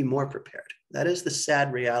have to be more prepared. That is the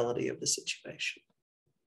sad reality of the situation.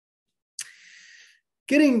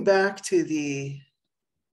 Getting back to the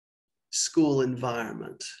school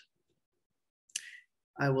environment,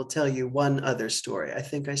 I will tell you one other story. I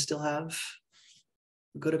think I still have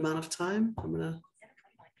a good amount of time. I'm gonna,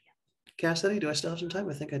 Cassidy, do I still have some time?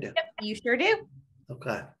 I think I do. Yep, you sure do.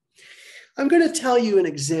 Okay. I'm going to tell you an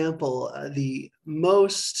example, the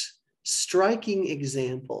most striking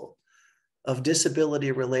example of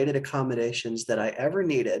disability-related accommodations that I ever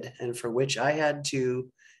needed and for which I had to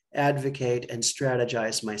advocate and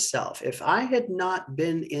strategize myself. If I had not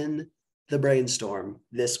been in the brainstorm,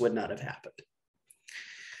 this would not have happened.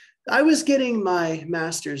 I was getting my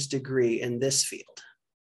master's degree in this field,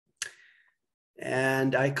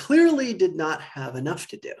 and I clearly did not have enough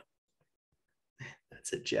to do.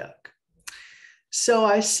 That's a joke. So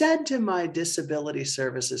I said to my disability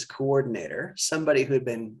services coordinator, somebody who had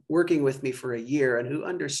been working with me for a year and who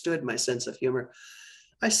understood my sense of humor,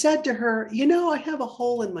 I said to her, you know, I have a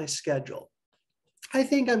hole in my schedule. I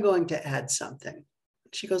think I'm going to add something.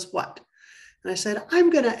 She goes, what? And I said, I'm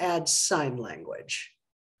going to add sign language.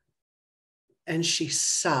 And she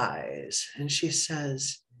sighs and she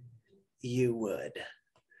says, you would.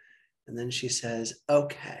 And then she says,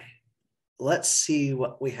 okay, let's see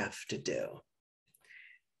what we have to do.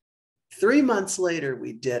 3 months later,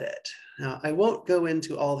 we did it. Now, I won't go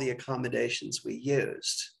into all the accommodations we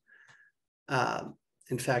used.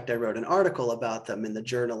 In fact, I wrote an article about them in the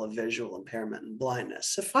Journal of Visual Impairment and Blindness.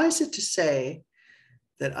 Suffice it to say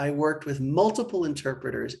that I worked with multiple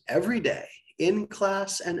interpreters every day, in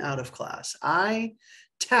class and out of class. I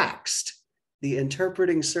taxed the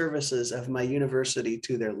interpreting services of my university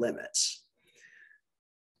to their limits,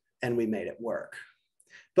 and we made it work.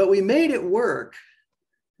 But we made it work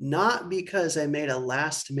not because I made a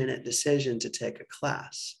last-minute decision to take a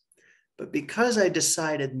class, but because I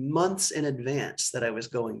decided months in advance that I was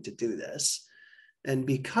going to do this, and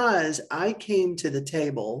because I came to the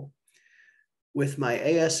table with my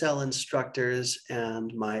ASL instructors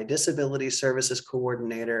and my disability services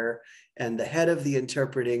coordinator and the head of the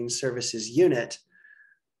interpreting services unit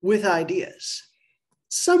with ideas.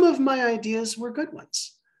 Some of my ideas were good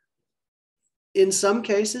ones. In some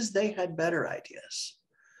cases, they had better ideas.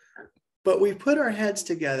 But we put our heads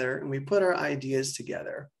together and we put our ideas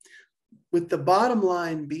together with the bottom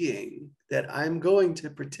line being that I'm going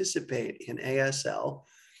to participate in ASL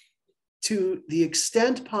to the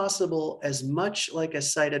extent possible, as much like a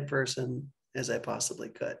sighted person as I possibly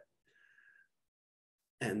could.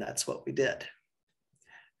 And that's what we did.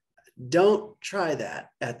 Don't try that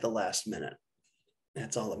at the last minute.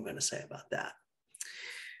 That's all I'm going to say about that.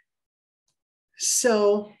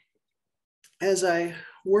 So as I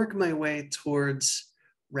work my way towards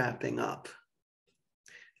wrapping up,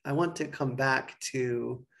 I want to come back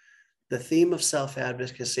to the theme of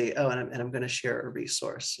self-advocacy. Oh, and I'm going to share a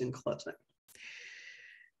resource in closing.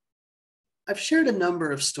 I've shared a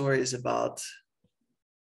number of stories about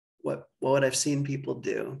what I've seen people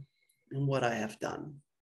do and what I have done.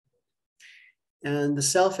 And the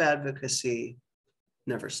self-advocacy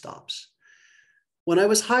never stops. When I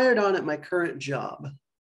was hired on at my current job,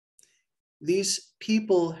 these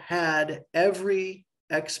people had every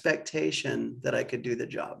expectation that I could do the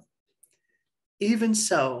job. Even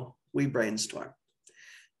so, we brainstorm.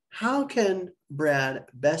 How can Brad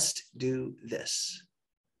best do this?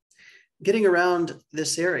 Getting around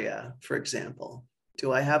this area, for example,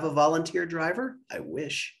 do I have a volunteer driver? I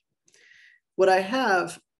wish. What I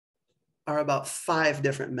have are about 5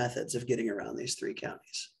 different methods of getting around these 3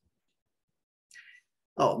 counties.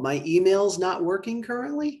 Oh, my email's not working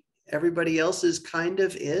currently? Everybody else's kind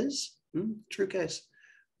of is? True case.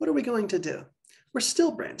 What are we going to do? We're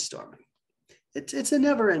still brainstorming. It's a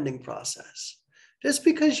never-ending process. Just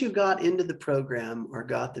because you got into the program or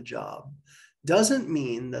got the job doesn't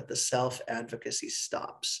mean that the self-advocacy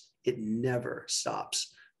stops. It never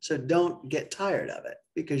stops. So don't get tired of it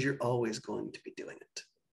because you're always going to be doing it.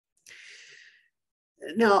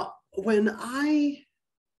 Now, when I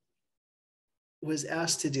was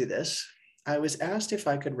asked to do this, I was asked if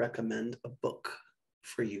I could recommend a book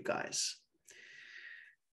for you guys.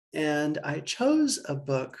 And I chose a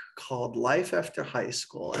book called Life After High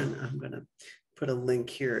School, and I'm going to put a link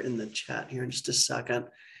here in the chat here in just a second.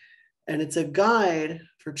 And it's a guide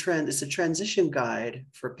for it's a transition guide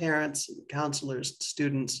for parents, counselors,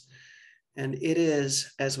 students. And it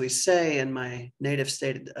is, as we say in my native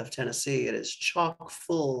state of Tennessee, it is chock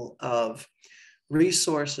full of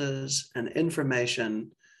resources and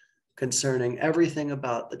information concerning everything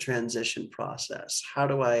about the transition process. How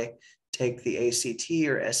do I take the ACT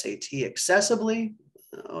or SAT accessibly?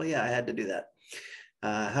 Oh yeah, I had to do that.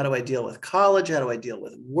 How do I deal with college? How do I deal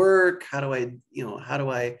with work? How do I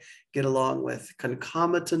get along with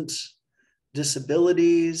concomitant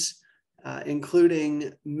disabilities,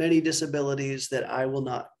 including many disabilities that I will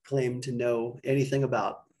not claim to know anything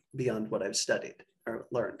about beyond what I've studied or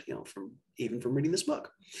learned, even from reading this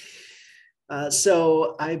book.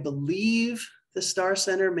 So I believe the Star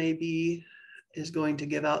Center maybe is going to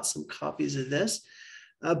give out some copies of this.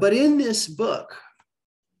 But in this book,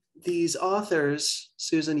 these authors,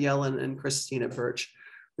 Susan Yellen and Christina Birch,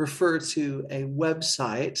 refer to a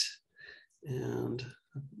website. And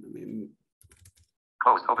let me...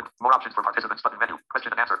 Closed, open, more options for participants, button menu,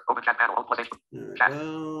 question and answer, open chat panel, plus chat.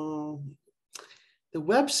 The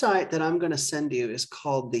website that I'm going to send you is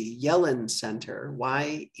called the Yellen Center,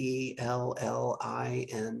 YELLIN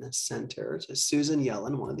Center. So Susan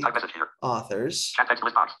Yellen, one of the authors. Chat text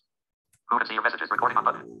list box. Who to see your messages, recording on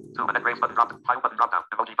button. Zoom and then Graves button, drop down, file button, drop down,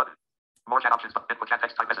 emoji button. More chat options, button, input chat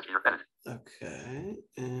text, type message here, edit. Okay.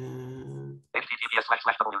 And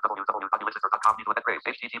https://www.ulisteners.com, Graves,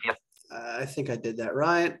 https. I think I did that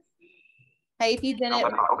right. Hey, if you didn't,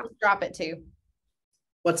 drop it too.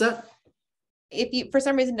 What's that? If you, for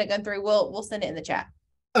some reason, didn't go through, we'll send it in the chat.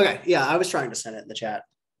 Okay. Yeah, I was trying to send it in the chat.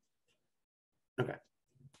 Okay.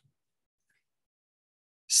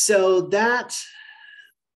 So that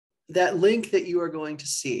link that you are going to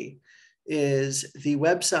see is the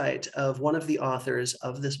website of one of the authors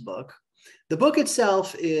of this book. The book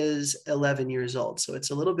itself is 11 years old, so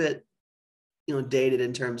it's a little bit, dated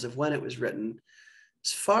in terms of when it was written.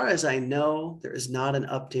 As far as I know, there is not an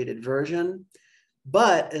updated version,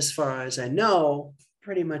 but as far as I know,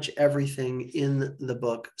 pretty much everything in the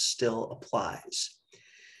book still applies.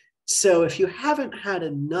 So if you haven't had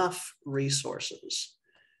enough resources,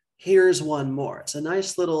 here's one more. It's a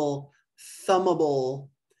nice little thumbable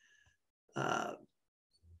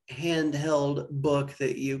handheld book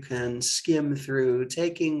that you can skim through,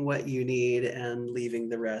 taking what you need and leaving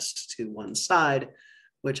the rest to one side,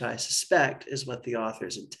 which I suspect is what the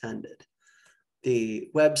authors intended. The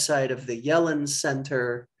website of the Yellen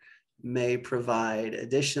Center may provide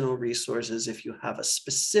additional resources if you have a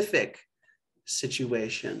specific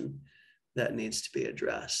situation that needs to be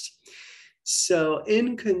addressed. So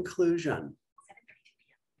in conclusion,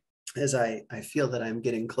 as I feel that I'm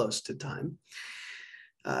getting close to time,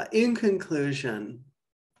 in conclusion,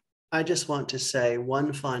 I just want to say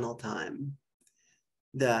one final time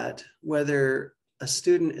that whether a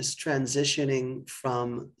student is transitioning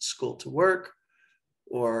from school to work,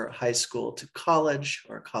 or high school to college,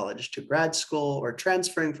 or college to grad school, or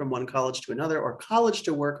transferring from one college to another, or college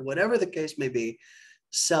to work, whatever the case may be,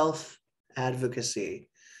 self-advocacy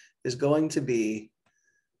is going to be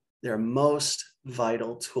their most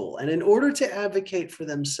vital tool. And in order to advocate for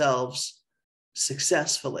themselves,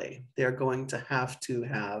 successfully, they're going to have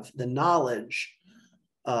the knowledge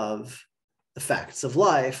of the facts of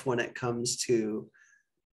life when it comes to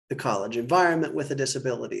the college environment with a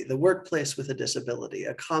disability, the workplace with a disability,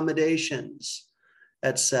 accommodations,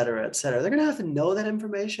 et cetera, et cetera. They're going to have to know that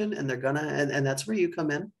information, and and that's where you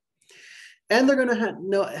come in. And they're going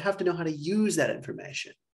to have to know how to use that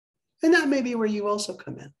information. And that may be where you also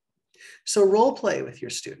come in. So role play with your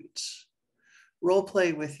students, role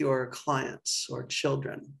play with your clients or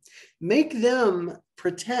children. Make them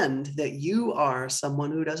pretend that you are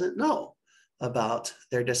someone who doesn't know about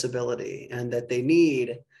their disability and that they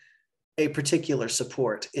need a particular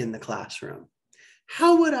support in the classroom.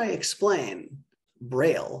 How would I explain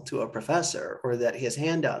Braille to a professor, or that his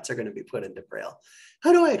handouts are going to be put into Braille?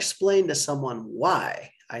 How do I explain to someone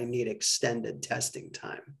why I need extended testing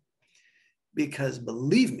time? Because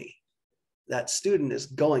believe me, that student is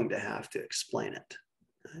going to have to explain it.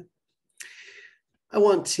 I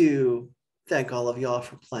want to thank all of y'all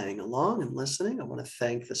for playing along and listening. I want to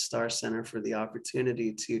thank the Star Center for the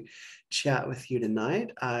opportunity to chat with you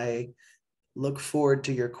tonight. I look forward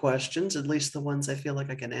to your questions, at least the ones I feel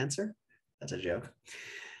like I can answer. That's a joke.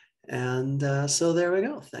 And so there we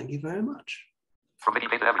go. Thank you very much. From Vicky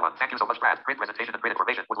Pay to everyone, thank you so much, Brad. Great presentation and great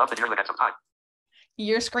information. Would love to hear you again sometime.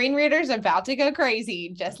 Your screen reader's about to go crazy.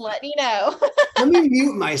 Just letting you know. Let me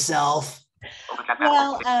mute myself.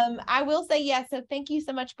 Well, I will say yes. So thank you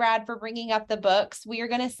so much, Brad, for bringing up the books. We are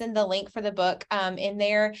going to send the link for the book in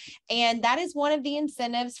there. And that is one of the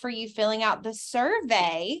incentives for you filling out the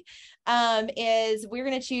survey. Is we're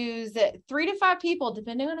going to choose 3 to 5 people,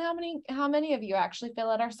 depending on how many of you actually fill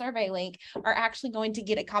out our survey link, are actually going to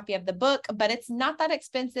get a copy of the book, but it's not that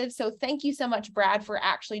expensive. So thank you so much, Brad, for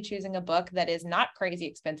actually choosing a book that is not crazy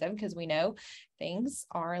expensive, because we know things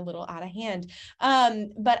are a little out of hand.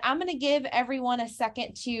 But I'm going to give everyone a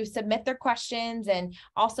second to submit their questions and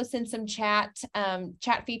also send some chat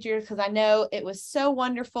features, because I know it was so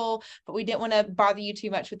wonderful, but we didn't want to bother you too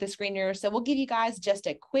much with the screen reader. So we'll give you guys just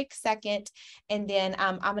a quick second, and then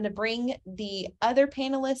I'm going to bring the other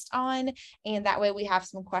panelists on, and that way we have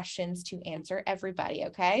some questions to answer everybody.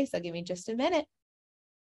 Okay, so give me just a minute.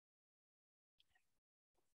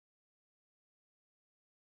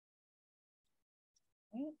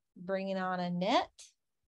 Bringing on Annette.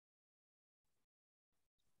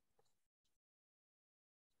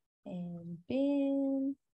 And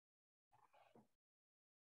Ben.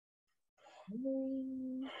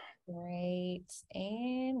 Great.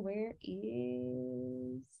 And where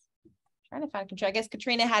is, trying to find Katrina. I guess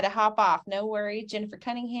Katrina had to hop off. No worries. Jennifer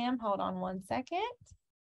Cunningham, hold on one second.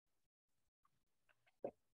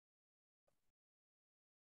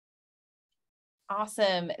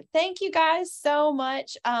 Awesome. Thank you guys so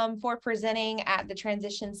much for presenting at the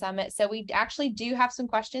Transition Summit. So we actually do have some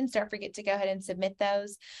questions. Don't forget to go ahead and submit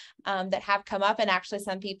those that have come up. And actually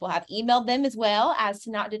some people have emailed them as well, as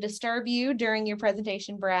to not to disturb you during your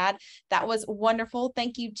presentation, Brad. That was wonderful.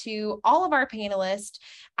 Thank you to all of our panelists.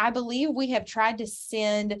 I believe we have tried to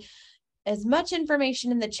send as much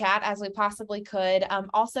information in the chat as we possibly could.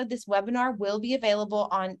 Also, this webinar will be available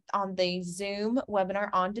on the Zoom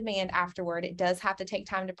webinar on demand afterward. It does have to take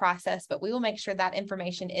time to process, but we will make sure that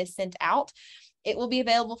information is sent out. It will be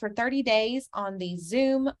available for 30 days on the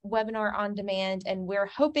Zoom webinar on demand. And we're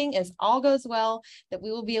hoping, as all goes well, that we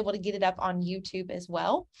will be able to get it up on YouTube as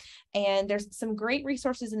well. And there's some great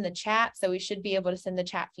resources in the chat, so we should be able to send the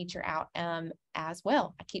chat feature out as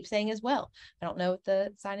well. I keep saying as well. I don't know what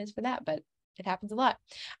the sign is for that, but it happens a lot.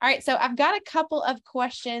 All right, so I've got a couple of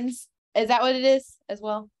questions. Is that what it is as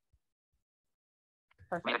well?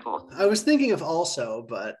 Perfect. I was thinking of also,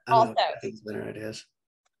 but I don't know if I think it's better ideas.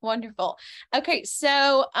 Wonderful. Okay,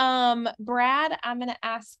 so Brad, I'm going to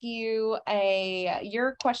ask you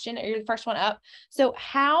your question, or your first one up. So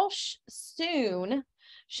how soon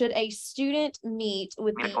should a student meet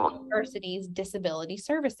with the university's disability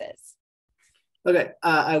services? Okay,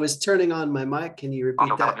 I was turning on my mic. Can you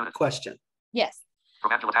repeat that question? Yes.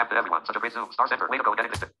 From Angela Tab to everyone, such a great Zoom. Star Center, way to go,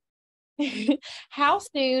 getting this. How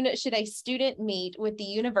soon should a student meet with the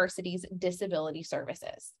university's disability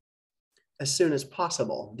services? As soon as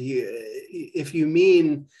possible. If you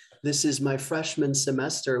mean this is my freshman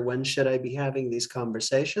semester, when should I be having these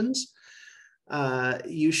conversations?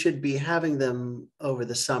 You should be having them over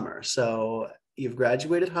the summer. So you've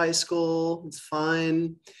graduated high school, it's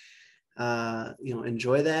fine.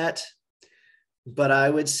 Enjoy that. But I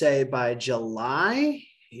would say by July,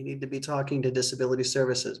 you need to be talking to disability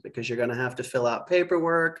services, because you're going to have to fill out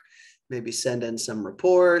paperwork, maybe send in some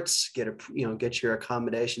reports, get your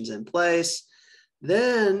accommodations in place.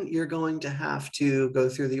 Then you're going to have to go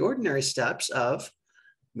through the ordinary steps of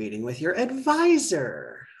meeting with your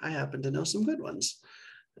advisor. I happen to know some good ones.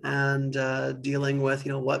 And dealing with,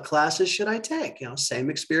 what classes should I take? Same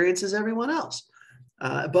experience as everyone else.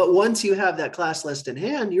 But once you have that class list in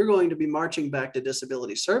hand, you're going to be marching back to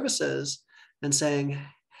disability services and saying,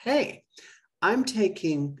 hey, I'm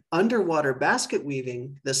taking underwater basket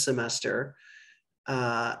weaving this semester.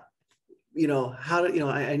 I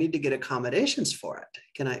need to get accommodations for it.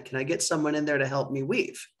 Can I get someone in there to help me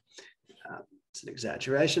weave? It's an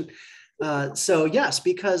exaggeration. So yes,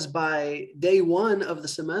 because by day one of the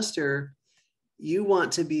semester, you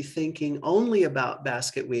want to be thinking only about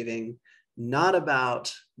basket weaving, not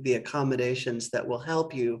about the accommodations that will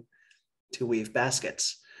help you to weave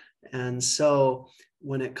baskets. And so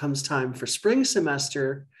when it comes time for spring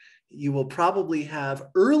semester, you will probably have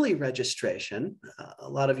early registration. A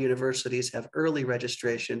lot of universities have early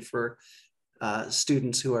registration for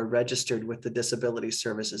students who are registered with the Disability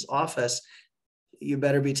Services Office. You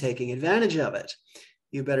better be taking advantage of it.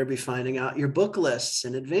 You better be finding out your book lists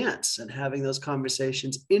in advance and having those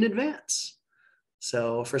conversations in advance.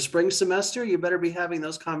 So for spring semester, you better be having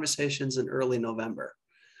those conversations in early November.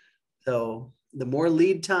 So the more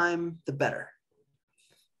lead time, the better.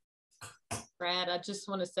 Brad, I just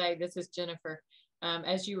want to say, this is Jennifer.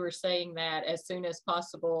 As you were saying that, as soon as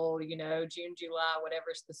possible, June, July,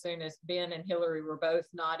 whatever's the soonest, Ben and Hillary were both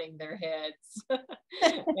nodding their heads.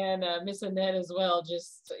 And Miss Annette as well,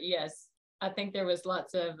 just, yes, I think there was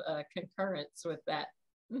lots of concurrence with that.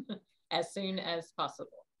 As soon as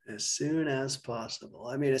possible. As soon as possible.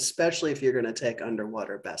 I mean, especially if you're going to take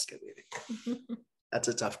underwater basket weaving. That's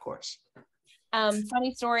a tough course.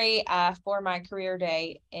 Funny story, for my career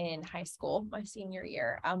day in high school, my senior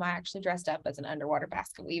year, I actually dressed up as an underwater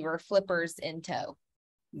basket weaver, flippers in tow.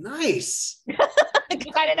 Nice. I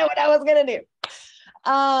didn't know what I was going to do.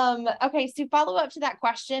 Okay, so follow up to that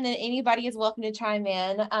question, and anybody is welcome to chime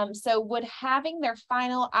in. So would having their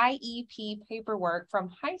final IEP paperwork from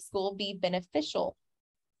high school be beneficial?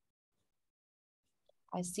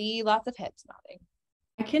 I see lots of heads nodding.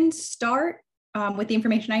 I can start with the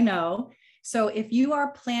information I know. So if you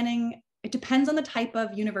are planning, it depends on the type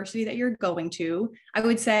of university that you're going to. I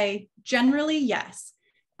would say generally, yes.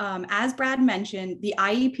 As Brad mentioned, the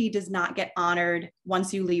IEP does not get honored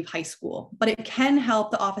once you leave high school, but it can help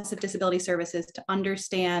the Office of Disability Services to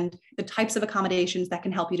understand the types of accommodations that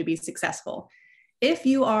can help you to be successful. If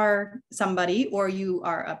you are somebody, or you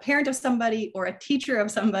are a parent of somebody, or a teacher of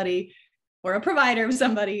somebody, or a provider of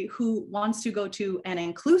somebody who wants to go to an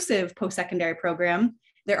inclusive post-secondary program,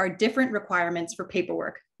 there are different requirements for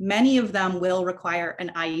paperwork. Many of them will require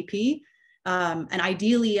an IEP, and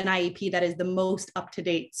ideally an IEP that is the most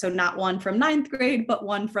up-to-date. So not one from 9th grade, but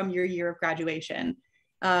one from your year of graduation.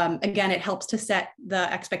 Again, it helps to set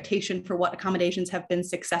the expectation for what accommodations have been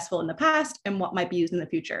successful in the past and what might be used in the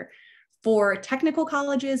future. For technical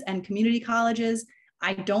colleges and community colleges,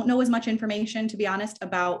 I don't know as much information, to be honest,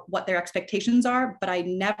 about what their expectations are, but I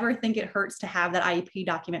never think it hurts to have that IEP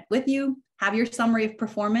document with you, have your summary of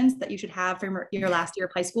performance that you should have from your last year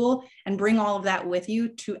of high school, and bring all of that with you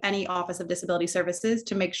to any Office of Disability Services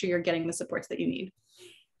to make sure you're getting the supports that you need.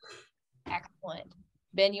 Excellent.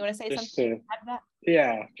 Ben, you want to say Just something?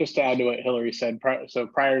 Just to add to what Hillary said. So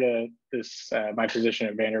prior to this, my position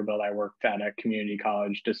at Vanderbilt, I worked at a community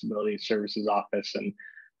college disability services office, and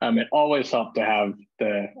it always helped to have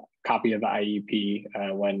the copy of the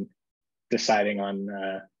IEP when deciding on,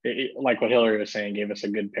 like what Hillary was saying, gave us a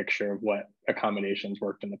good picture of what accommodations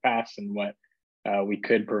worked in the past and what we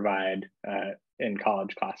could provide in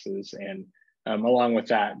college classes. And along with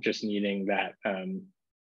that, just needing that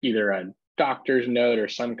either a doctor's note or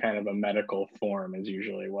some kind of a medical form is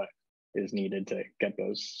usually what is needed to get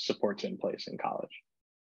those supports in place in college.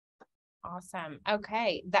 Awesome.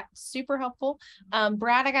 Okay, that's super helpful.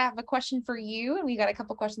 Brad, I have a question for you, and we got a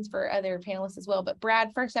couple questions for other panelists as well. But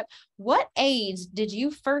Brad, first up, what age did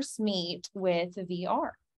you first meet with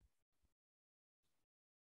VR?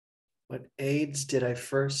 What age did I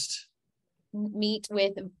first meet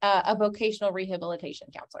with a vocational rehabilitation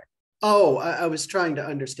counselor? Oh, I was trying to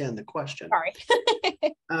understand the question. Sorry.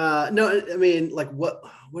 No, I mean, like what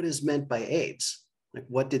is meant by AIDS? Like,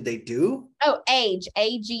 what did they do? Oh, age,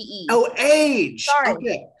 AGE. Oh, age. Sorry.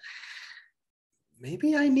 Okay.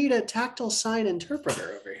 Maybe I need a tactile sign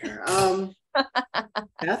interpreter over here.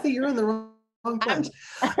 Kathy, you're in the wrong place.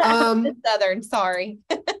 I'm Southern, sorry.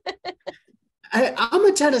 I'm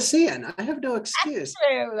a Tennessean. I have no excuse.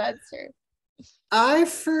 That's true. I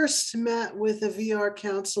first met with a VR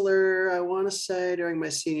counselor, I want to say during my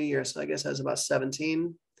senior year. So I guess I was about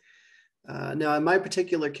 17. Now, in my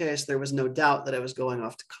particular case, there was no doubt that I was going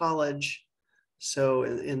off to college. So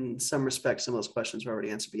in some respects, some of those questions were already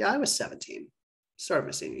answered. But yeah, I was 17. Started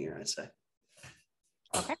my senior year, I'd say.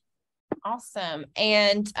 Okay. Awesome.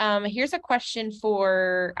 And here's a question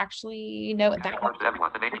for actually, no, that one.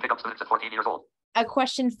 A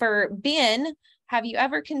question for Ben. Have you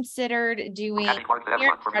ever considered doing a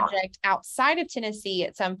parent project outside of Tennessee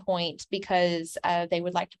at some point because they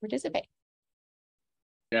would like to participate?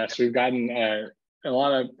 Yes, we've gotten a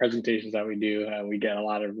lot of presentations that we do. We get a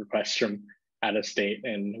lot of requests from out of state,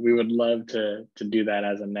 and we would love to do that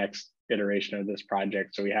as a next iteration of this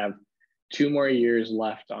project. So we have 2 more years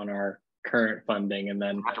left on our current funding, and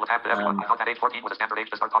then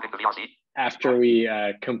after we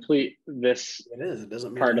complete this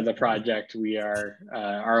part of the project, we are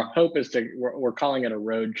our hope is to we're calling it a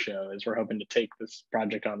road show, as we're hoping to take this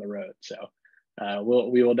project on the road. So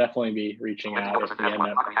we will definitely be reaching out if we end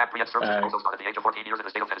up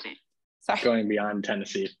going beyond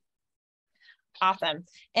Tennessee. Awesome.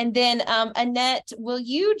 And then Annette, will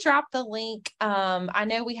you drop the link? I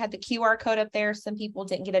know we had the QR code up there. Some people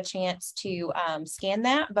didn't get a chance to scan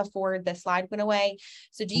that before the slide went away.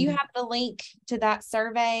 So do you have the link to that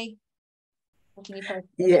survey? Can you post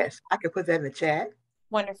it? Yes, I can put that in the chat.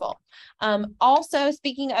 Wonderful. Also,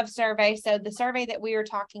 speaking of survey, so the survey that we were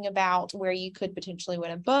talking about where you could potentially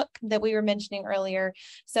win a book that we were mentioning earlier.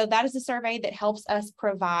 So that is a survey that helps us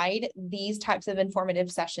provide these types of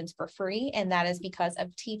informative sessions for free. And that is because of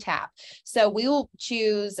TTAP. So we will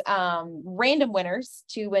choose random winners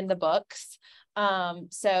to win the books.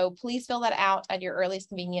 So please fill that out at your earliest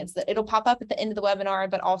convenience. That it'll pop up at the end of the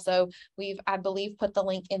webinar, but also I believe, put the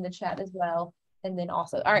link in the chat as well. And then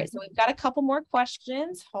also, all right, so we've got a couple more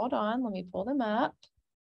questions. Hold on, let me pull them up.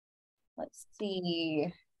 Let's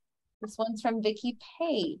see. This one's from Vicki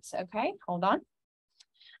Pate. Okay, hold on.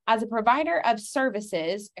 As a provider of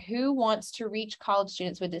services who wants to reach college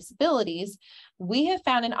students with disabilities, we have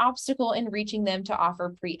found an obstacle in reaching them to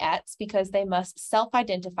offer pre-ETs because they must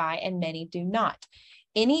self-identify and many do not.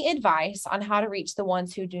 Any advice on how to reach the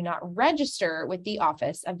ones who do not register with the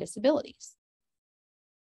Office of Disabilities?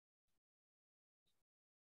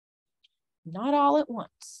 Not all at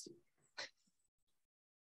once.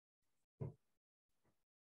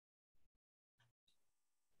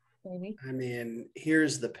 Maybe. I mean,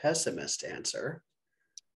 here's the pessimist answer,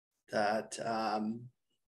 that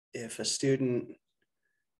if a student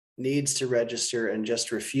needs to register and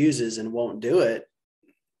just refuses and won't do it,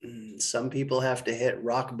 some people have to hit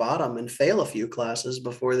rock bottom and fail a few classes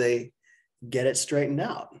before they get it straightened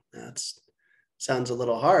out. That sounds a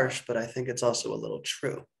little harsh, but I think it's also a little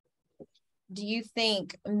true. Do you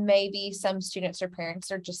think maybe some students or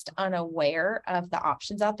parents are just unaware of the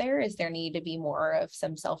options out there? Is there need to be more of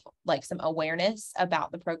some some awareness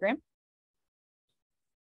about the program?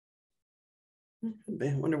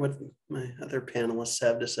 I wonder what my other panelists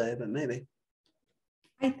have to say, but maybe.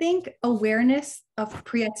 I think awareness of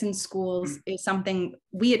pre-ETs in schools is something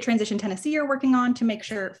we at Transition Tennessee are working on to make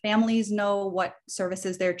sure families know what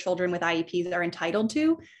services their children with IEPs are entitled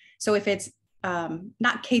to. So if it's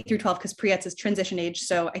not K through 12, because pre-ETs is transition age.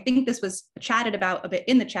 So I think this was chatted about a bit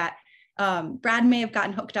in the chat. Brad may have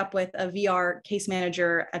gotten hooked up with a VR case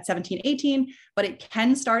manager at 17, 18, but it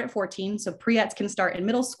can start at 14. So pre-ETs can start in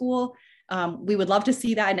middle school. We would love to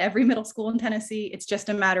see that in every middle school in Tennessee. It's just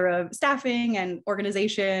a matter of staffing and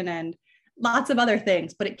organization and lots of other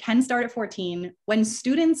things, but it can start at 14. When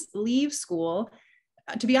students leave school,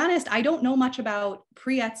 to be honest, I don't know much about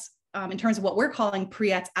pre-ETs in terms of what we're calling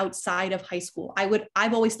pre-ETs outside of high school.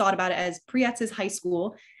 I've always thought about it as pre-ETs is high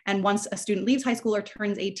school. And once a student leaves high school or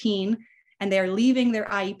turns 18 and they're leaving their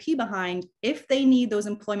IEP behind, if they need those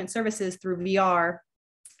employment services through VR,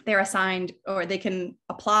 they're assigned or they can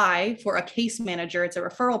apply for a case manager. It's a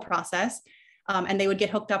referral process. And they would get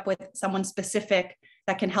hooked up with someone specific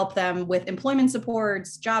that can help them with employment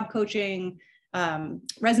supports, job coaching,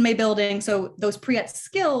 resume building. So those pre-ET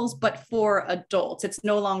skills, but for adults, it's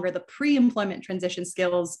no longer the pre-employment transition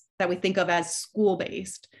skills that we think of as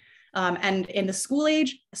school-based. And in the school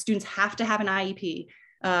age, students have to have an IEP.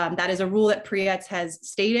 That is a rule that pre-ETs has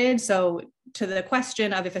stated. So to the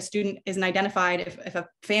question of if a student isn't identified, if a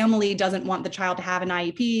family doesn't want the child to have an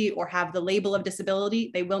IEP or have the label of disability,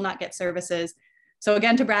 they will not get services. So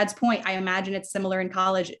again, to Brad's point, I imagine it's similar in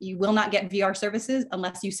college. You will not get VR services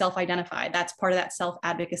unless you self-identify. That's part of that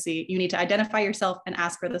self-advocacy. You need to identify yourself and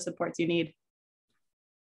ask for the supports you need.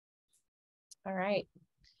 All right.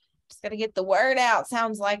 Just got to get the word out,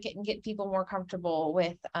 sounds like it, and get people more comfortable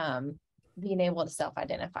with being able to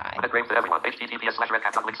self-identify.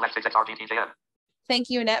 Thank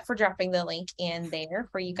you, Annette, for dropping the link in there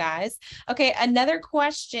for you guys. Okay, another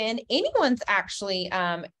question. Anyone's actually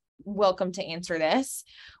welcome to answer this.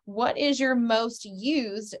 What is your most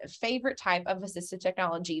used favorite type of assistive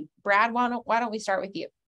technology? Brad, why don't we start with you?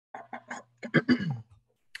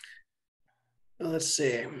 Let's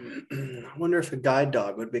see. I wonder if a guide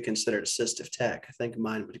dog would be considered assistive tech. I think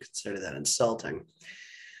mine would consider that insulting.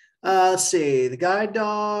 Let's see. The guide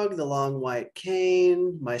dog, the long white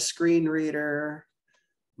cane, my screen reader,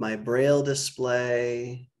 my Braille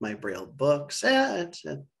display, my Braille books. From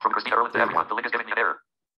Christina Erlin to everyone, the link is giving you an error.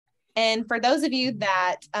 And for those of you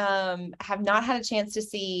that have not had a chance to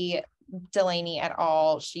see Delaney at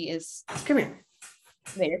all, she is. Come here.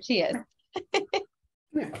 There she is. Come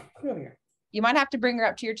here. Come over here. You might have to bring her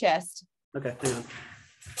up to your chest. Okay, hang on.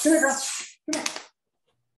 Come here, girl. Come here.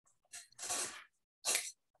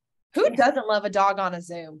 Who doesn't love a dog on a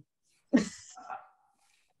Zoom?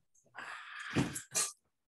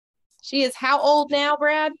 She is how old now,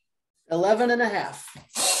 Brad? 11 and a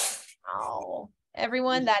half. Oh,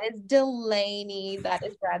 everyone, that is Delaney. That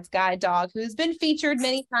is Brad's guide dog, who's been featured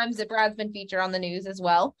many times. That Brad's been featured on the news as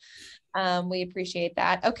well. We appreciate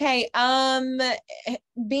that. Okay.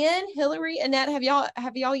 Ben, Hillary, Annette,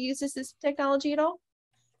 have y'all used this technology at all?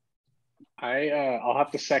 I'll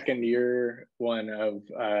have to second your one of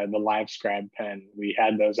the live scribe pen. We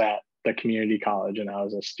had those at the community college, and I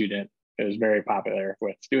was a student. It was very popular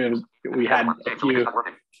with students. We had a few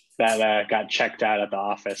that got checked out at the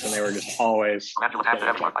office, and they were just always.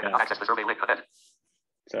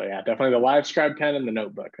 So yeah, definitely the live scribe pen and the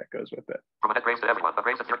notebook that goes with it. From Annette Graves to everyone, the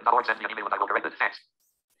Graves at Hearing.org sent me an email and I will direct it. Thanks.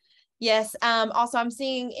 Yes. Also, I'm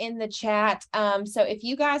seeing in the chat. So if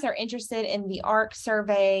you guys are interested in the ARC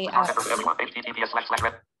survey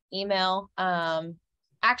email,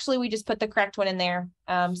 actually, we just put the correct one in there.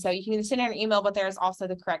 So you can either send out an email, but there's also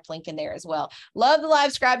the correct link in there as well. Love the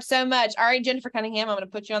live scribe so much. All right, Jennifer Cunningham, I'm going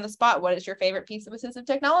to put you on the spot. What is your favorite piece of assistive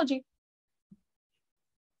technology?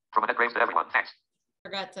 From Annette Graves to everyone. Thanks.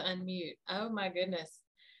 Forgot to unmute. Oh my goodness.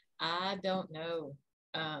 I don't know.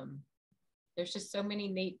 There's just so many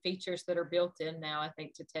neat features that are built in now, I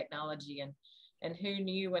think, to technology. And who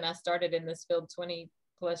knew when I started in this field 20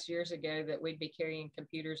 plus years ago that we'd be carrying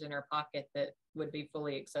computers in our pocket that would be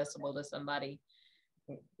fully accessible to somebody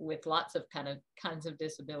with lots of kinds of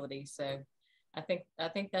disabilities. So I think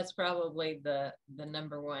that's probably the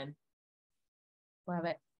number one. Love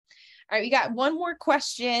it. All right, we got one more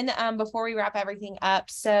question before we wrap everything up.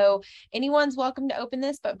 So anyone's welcome to open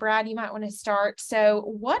this, but Brad, you might want to start. So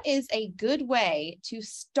what is a good way to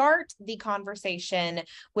start the conversation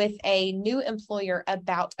with a new employer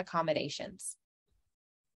about accommodations?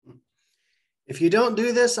 If you don't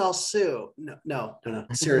do this, I'll sue. No.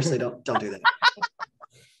 Seriously, don't do that.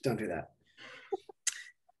 Don't do that.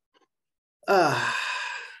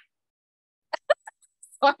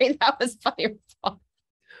 Sorry, that was my response.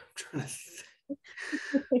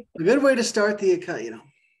 A good way to start the,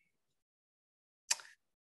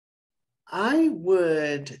 I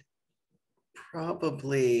would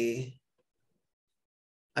probably,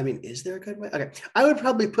 is there a good way? Okay. I would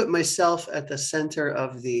probably put myself at the center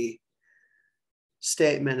of the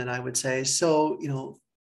statement, and I would say, so,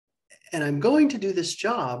 and I'm going to do this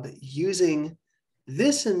job using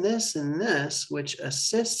this and this and this, which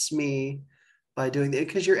assists me by doing that,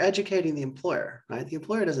 because you're educating the employer, right? The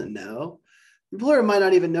employer doesn't know. The employer might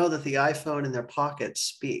not even know that the iPhone in their pocket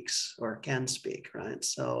speaks or can speak, right?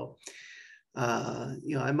 So,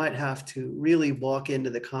 I might have to really walk into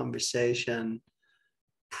the conversation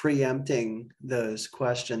preempting those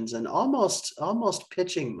questions and almost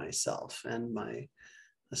pitching myself and my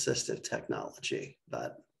assistive technology,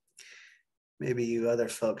 but maybe you other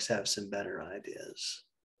folks have some better ideas.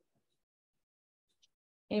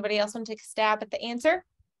 Anybody else want to take a stab at the answer?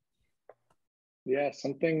 Yeah,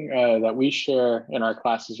 something that we share in our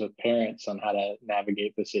classes with parents on how to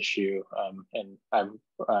navigate this issue. And I've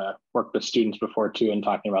worked with students before too, and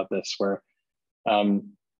talking about this, where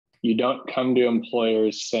you don't come to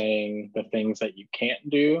employers saying the things that you can't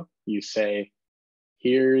do. You say,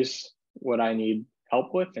 here's what I need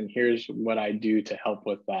help with, and here's what I do to help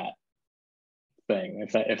with that thing,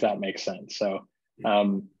 if that makes sense. So,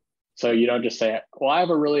 so you don't just say, well, I have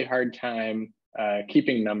a really hard time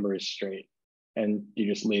keeping numbers straight, and you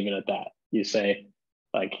just leave it at that. You say,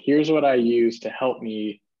 like, here's what I use to help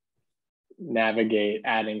me navigate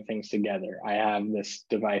adding things together. I have this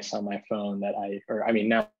device on my phone that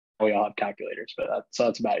now we all have calculators, but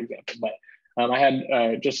that's a bad example. But I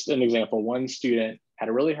had just an example. One student had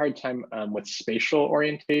a really hard time with spatial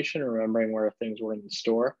orientation, remembering where things were in the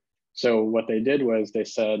store. So what they did was they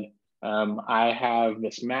said, I have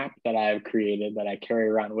this map that I've created that I carry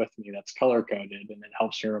around with me that's color coded, and it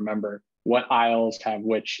helps me remember what aisles have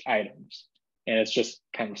which items. And it's just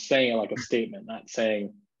kind of saying it like a statement, not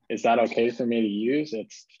saying, is that okay for me to use?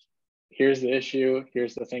 It's, here's the issue,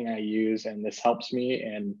 here's the thing I use, and this helps me,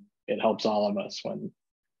 and it helps all of us when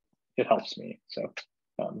it helps me. So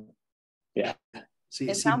yeah. So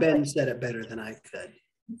you see, Ben said it better than I could.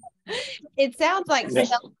 It sounds like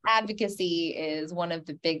self-advocacy is one of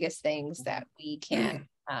the biggest things that we can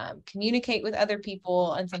communicate with other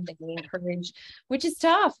people, and something we encourage, which is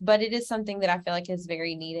tough, but it is something that I feel like is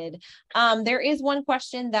very needed. There is one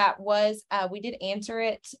question that was, we did answer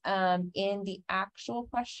it in the actual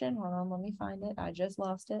question. Hold on, let me find it. I just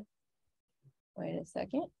lost it. Wait a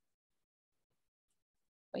second.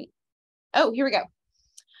 Wait. Oh, here we go.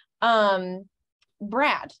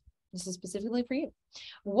 Brad, this is specifically for you.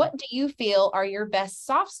 What do you feel are your best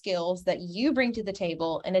soft skills that you bring to the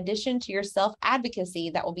table in addition to your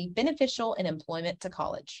self-advocacy that will be beneficial in employment to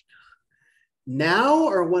college? Now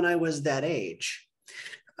or when I was that age?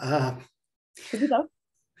 Could be both.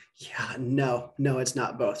 Yeah, no, it's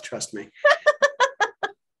not both. Trust me.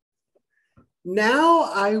 Now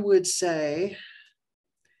I would say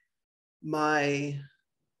my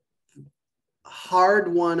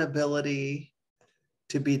hard-won ability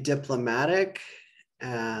to be diplomatic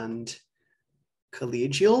and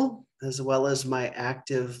collegial, as well as my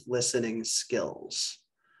active listening skills.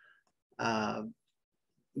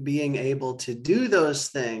 Being able to do those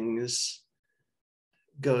things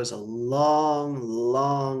goes a long,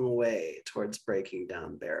 long way towards breaking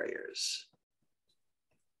down barriers.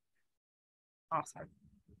 Awesome.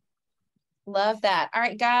 Love that. All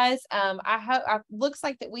right, guys. I hope looks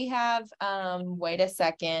like that we have wait a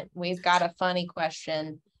second. We've got a funny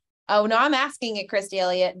question. Oh no, I'm asking it, Christy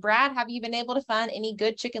Elliott. Brad, have you been able to find any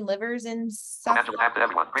good chicken livers in South?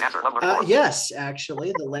 Yes,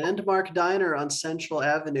 actually, the Landmark Diner on Central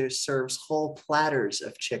Avenue serves whole platters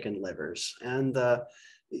of chicken livers, and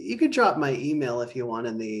you could drop my email if you want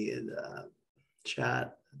in the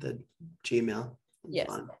chat, the Gmail. Yes.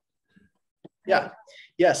 Fun. Yeah.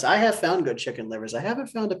 Yes, I have found good chicken livers. I haven't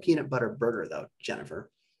found a peanut butter burger though, Jennifer.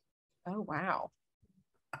 Oh, wow.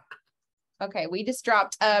 Okay, we just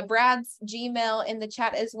dropped Brad's Gmail in the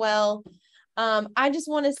chat as well. I just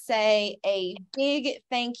want to say a big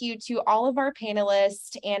thank you to all of our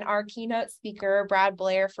panelists and our keynote speaker, Brad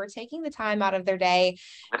Blair, for taking the time out of their day.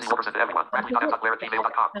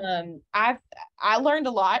 I learned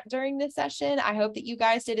a lot during this session. I hope that you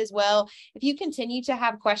guys did as well. If you continue to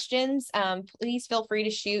have questions, please feel free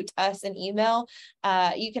to shoot us an email.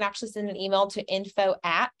 You can actually send an email to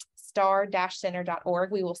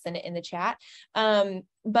info@star-center.org. We will send it in the chat.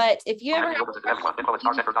 But if you ever have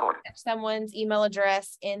someone's email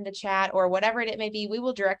address in the chat or whatever it may be, we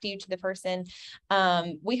will direct you to the person.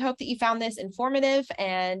 We hope that you found this informative,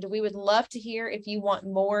 and we would love to hear if you want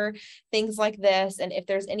more things like this, and if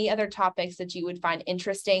there's any other topics that you would find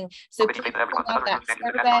interesting. So please fill out that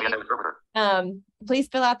survey. Please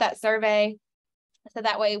fill out that survey, so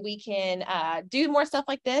that way we can do more stuff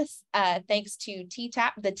like this, thanks to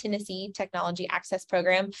TTAP, the Tennessee Technology Access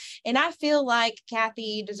Program. And I feel like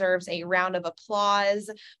Kathy deserves a round of applause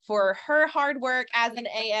for her hard work as an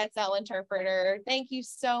ASL interpreter. Thank you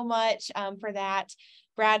so much for that.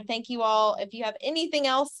 Brad, thank you all. If you have anything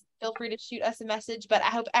else, feel free to shoot us a message, but I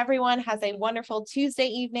hope everyone has a wonderful Tuesday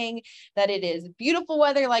evening, that it is beautiful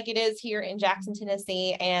weather like it is here in Jackson,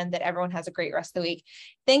 Tennessee, and that everyone has a great rest of the week.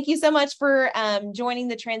 Thank you so much for joining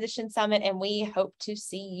the Transition Summit, and we hope to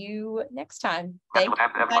see you next time. Thank you.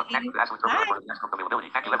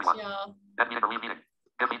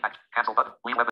 Bye.